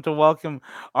welcome to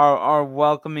are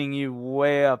welcoming you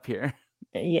way up here.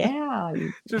 Yeah,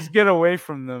 Just get away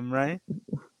from them, right?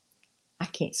 I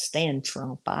can't stand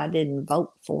Trump. I didn't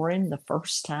vote for him the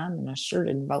first time, and I sure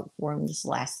didn't vote for him this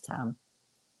last time.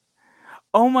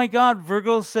 Oh my God,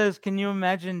 Virgo says, can you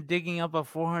imagine digging up a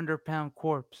 400-pound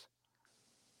corpse?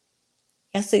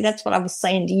 Yeah, see, that's what I was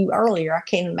saying to you earlier. I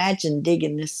can't imagine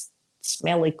digging this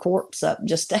smelly corpse up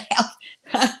just to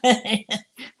have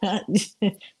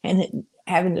and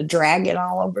having to drag it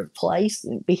all over the place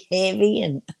and be heavy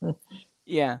and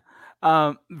Yeah.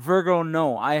 Virgo,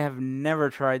 no, I have never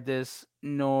tried this,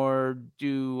 nor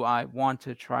do I want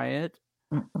to try it.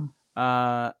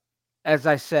 Uh, as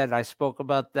I said, I spoke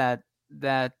about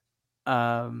that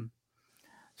um,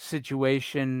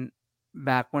 situation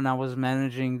back when I was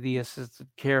managing the assisted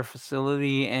care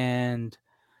facility, and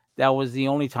that was the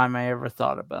only time I ever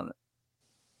thought about it.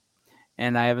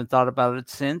 And I haven't thought about it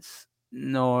since,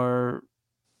 nor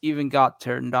even got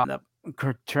turned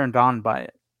on by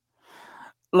it.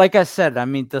 Like I said, I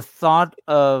mean, the thought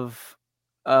of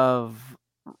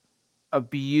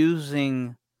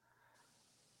abusing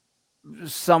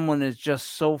someone is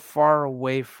just so far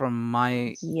away from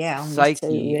my yeah, me too.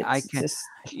 psyche. I It's can't, just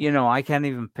I can't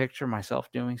even picture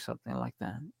myself doing something like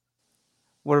that.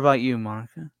 What about you,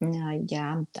 Monica?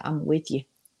 yeah, I'm with you.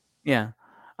 Yeah,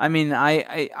 I mean,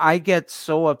 I get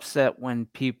so upset when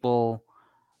people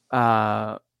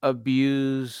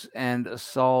abuse and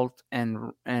assault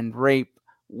and rape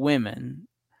women,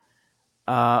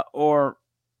 or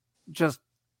just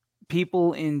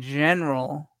people in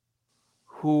general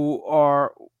who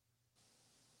are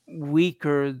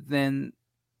weaker than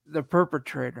the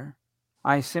perpetrator.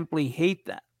 I simply hate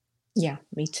that. Yeah,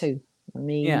 me too.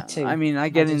 Me Yeah, I too. mean, I I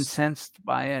get just incensed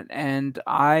by it, and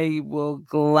I will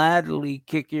gladly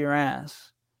kick your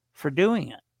ass for doing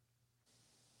it.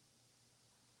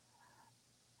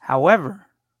 However,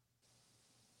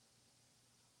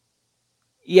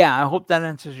 yeah, I hope that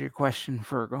answers your question,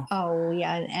 Virgo. Oh,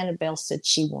 yeah. And Annabelle said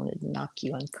she wanted to knock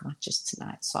you unconscious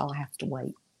tonight, so I'll have to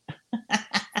wait.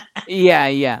 Yeah,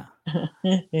 yeah.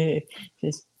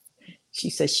 She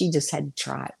says she just had to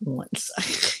try it once.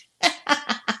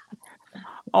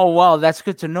 Oh, wow, that's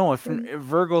good to know. If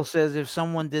Virgo says if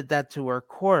someone did that to her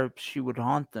corpse, she would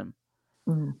haunt them.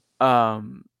 Mm,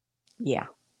 Um, yeah.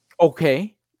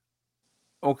 okay,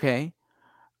 okay.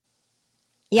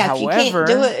 Yeah, However,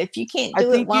 if you can't I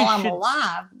do it think you while I'm should.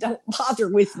 alive, don't bother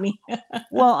with me.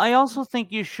 Well, I also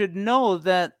think you should know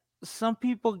that some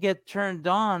people get turned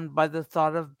on by the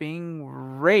thought of being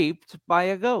raped by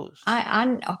a ghost.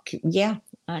 I okay, yeah.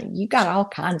 You got all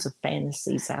kinds of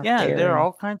fantasies out Yeah, there, there are and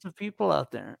all kinds of people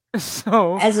out there.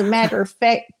 So, as a matter of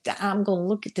fact, I'm going to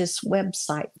look at this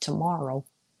website tomorrow.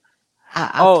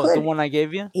 I oh, the put one I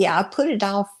gave you? Yeah, I put it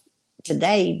off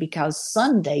today because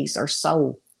Sundays are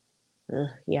so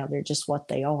yeah, they're just what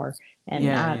they are, and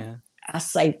Yeah, I yeah. I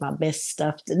save my best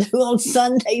stuff to do on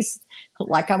Sundays.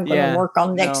 Like I'm going to Yeah, work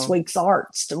on next no. week's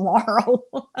arts tomorrow.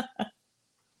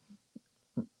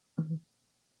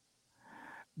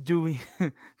 Do we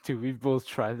do we both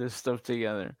try this stuff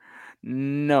together?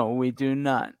 No, we do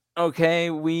not. Okay,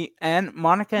 we and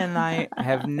Monica and I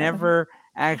have never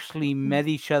actually met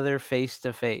each other face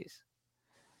to face.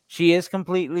 She is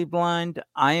completely blind.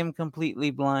 I am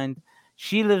completely blind.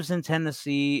 She lives in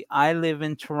Tennessee. I live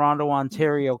in Toronto,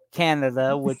 Ontario,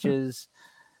 Canada, which is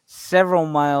several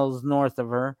miles north of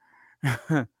her.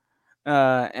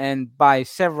 And by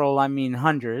several, I mean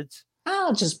hundreds.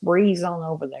 I'll just breeze on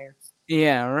over there.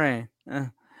 Yeah, right.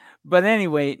 But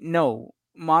anyway, no,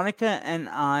 Monica and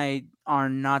I are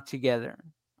not together.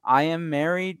 I am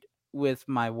married with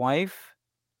my wife,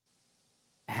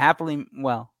 happily.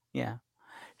 Well, yeah,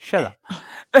 shut up.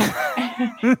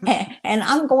 And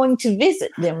I'm going to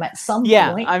visit them at some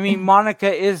Yeah, point. I mean,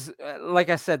 Monica is, like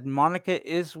I said, Monica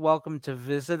is welcome to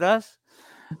visit us.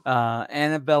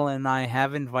 Annabelle and I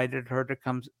have invited her to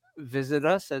come visit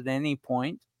us at any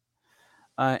point.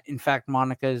 In fact,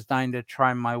 Monica is dying to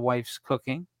try my wife's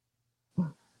cooking.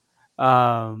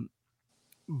 Um,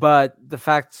 but the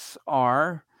facts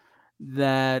are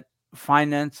that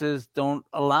finances don't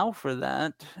allow for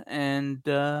that, and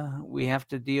we have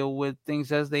to deal with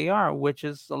things as they are, which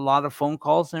is a lot of phone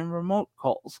calls and remote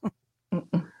calls.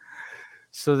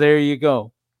 So there you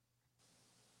go.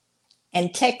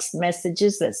 And text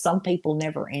messages that some people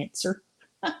never answer.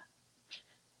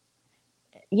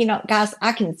 Guys,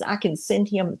 I can send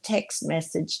him a text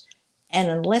message, and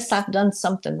unless I've done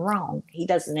something wrong, he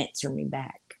doesn't answer me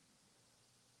back.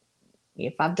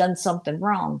 If I've done something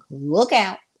wrong, look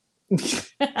out.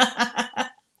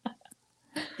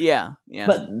 Yeah, yeah.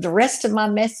 But the rest of my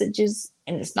messages,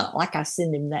 and it's not like I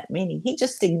send him that many, he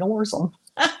just ignores them.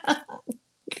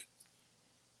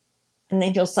 And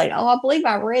then he'll say, "Oh, I believe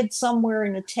I read somewhere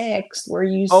in a text where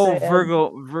you Oh, said."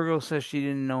 Virgo says she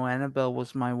didn't know Annabelle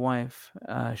was my wife.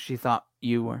 She thought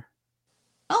you were.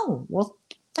 "Oh, well,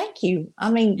 thank you."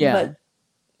 I mean, Yeah. but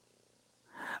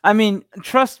I mean,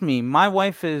 trust me, my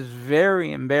wife is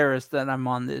very embarrassed that I'm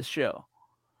on this show.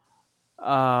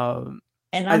 Um,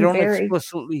 and I I'm don't very,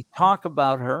 explicitly talk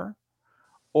about her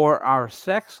or our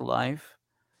sex life,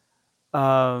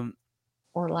 um,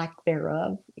 or lack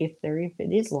thereof, if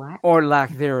it is lack. or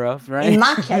lack thereof, In right?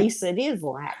 my case, it is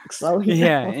lack. So,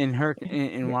 Yeah, in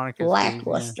Monica's case, yeah.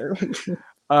 lackluster.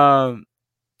 Um,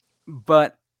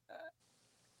 but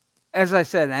as I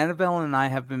said, Annabelle and I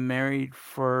have been married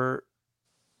for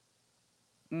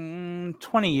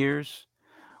 20 years.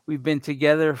 We've been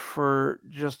together for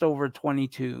just over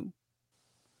 22.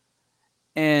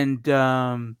 And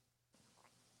I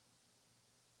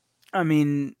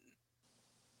mean,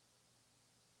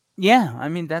 yeah, I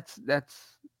mean that's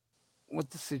what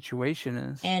the situation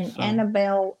is. And So, huh?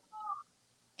 Annabelle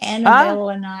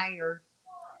and I are,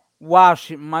 Wow,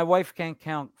 my wife can't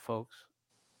count, folks.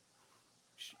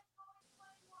 Sh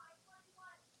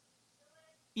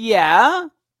Yeah,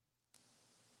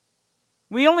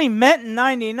 we only met in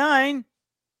 99.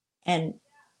 and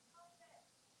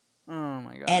Oh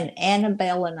my god. and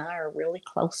Annabelle and I are really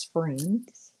close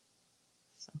friends.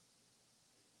 So,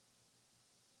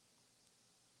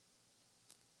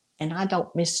 and I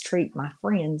don't mistreat my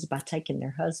friends by taking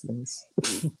their husbands.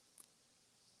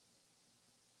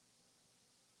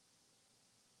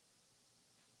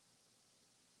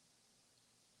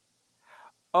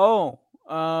 Oh,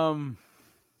 um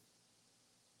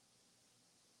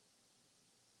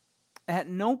at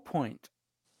no point,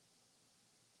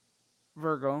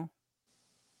 Virgo,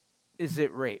 is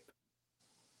it rape.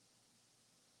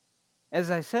 As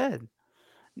I said,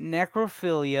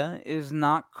 necrophilia is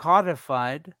not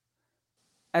codified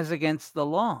as against the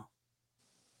law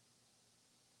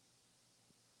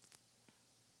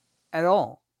at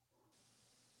all.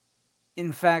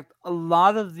 In fact, a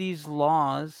lot of these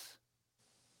laws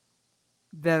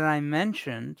that I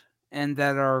mentioned and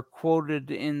that are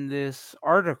quoted in this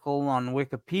article on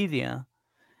Wikipedia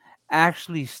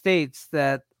actually states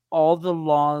that all the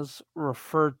laws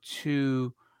refer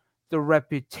to the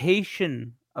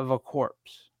reputation of a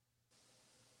corpse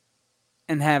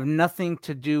and have nothing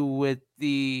to do with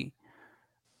the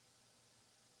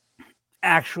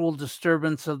actual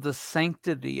disturbance of the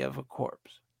sanctity of a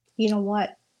corpse. You know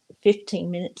what?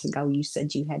 15 minutes ago, you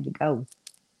said you had to go.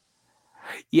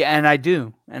 Yeah, and I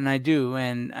do, and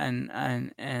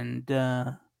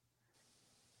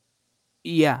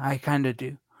yeah, I kind of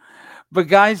do. But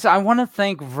guys, I want to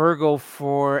thank Virgo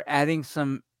for adding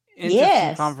some interesting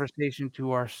Yes. conversation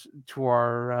to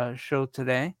our show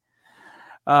today.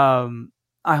 Um,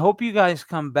 I hope you guys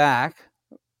come back,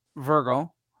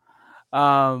 Virgo.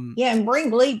 Um, Yeah, and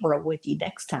bring Libra with you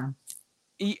next time.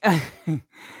 y-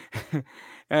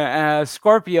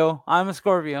 Scorpio. I'm a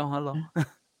Scorpio. Hello.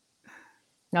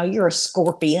 No, you're a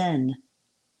scorpion.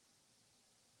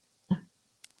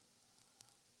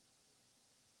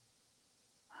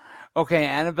 Okay,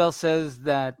 Annabelle says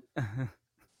that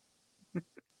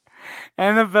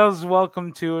Annabelle's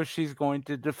welcome too. She's going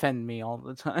to defend me all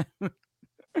the time.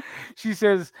 She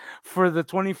says, "For the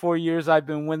 24 years I've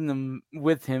been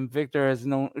with him, Victor has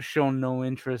shown no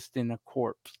interest in a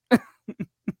corpse."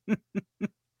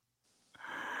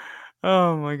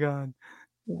 Oh my god.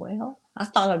 Well, I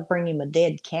thought I'd bring him a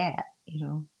dead cat, you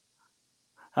know.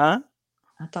 Huh?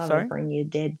 I thought I'd Sorry? bring you a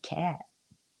dead cat.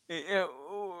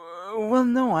 Well,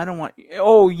 no, I don't want.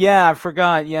 Oh, yeah, I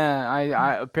forgot. Yeah,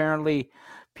 I apparently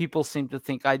people seem to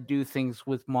think I do things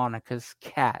with Monica's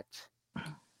cat.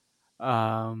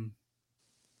 Um,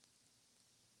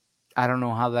 I don't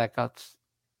know how that got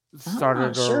I'm not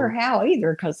started sure or. how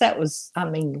either, because that was, I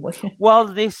mean, Well,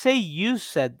 they say you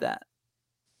said that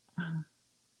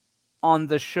on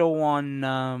the show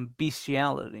on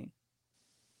bestiality,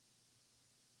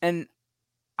 and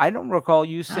I don't recall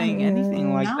you saying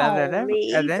anything like that no,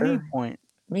 me at any either. point.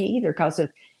 Me either, because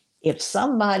if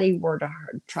somebody were to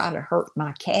try to hurt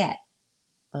my cat,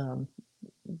 um,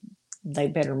 they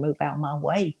better move out of my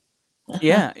way.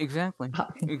 Yeah, exactly,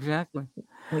 exactly.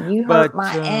 When you hurt But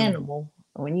my animal,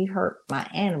 when you hurt my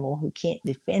animal who can't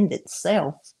defend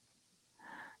itself,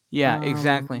 yeah,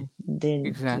 exactly, then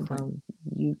exactly.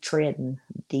 you tread in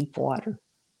deep water.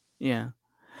 Yeah.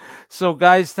 So,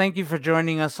 guys, thank you for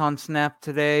joining us on Snap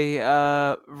today.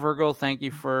 Virgo, thank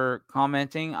you for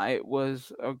commenting. It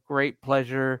was a great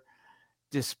pleasure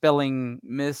dispelling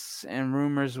myths and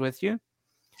rumors with you.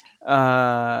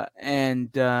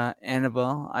 And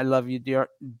Annabelle, I love you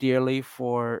dearly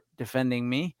for defending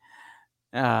me.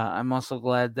 I'm also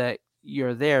glad that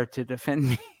you're there to defend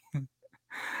me.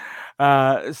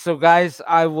 So, guys,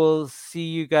 I will see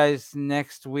you guys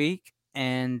next week.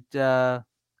 And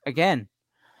again,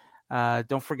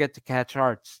 don't forget to catch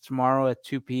Arts tomorrow at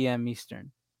 2 p.m.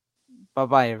 Eastern. Bye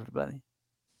bye, everybody.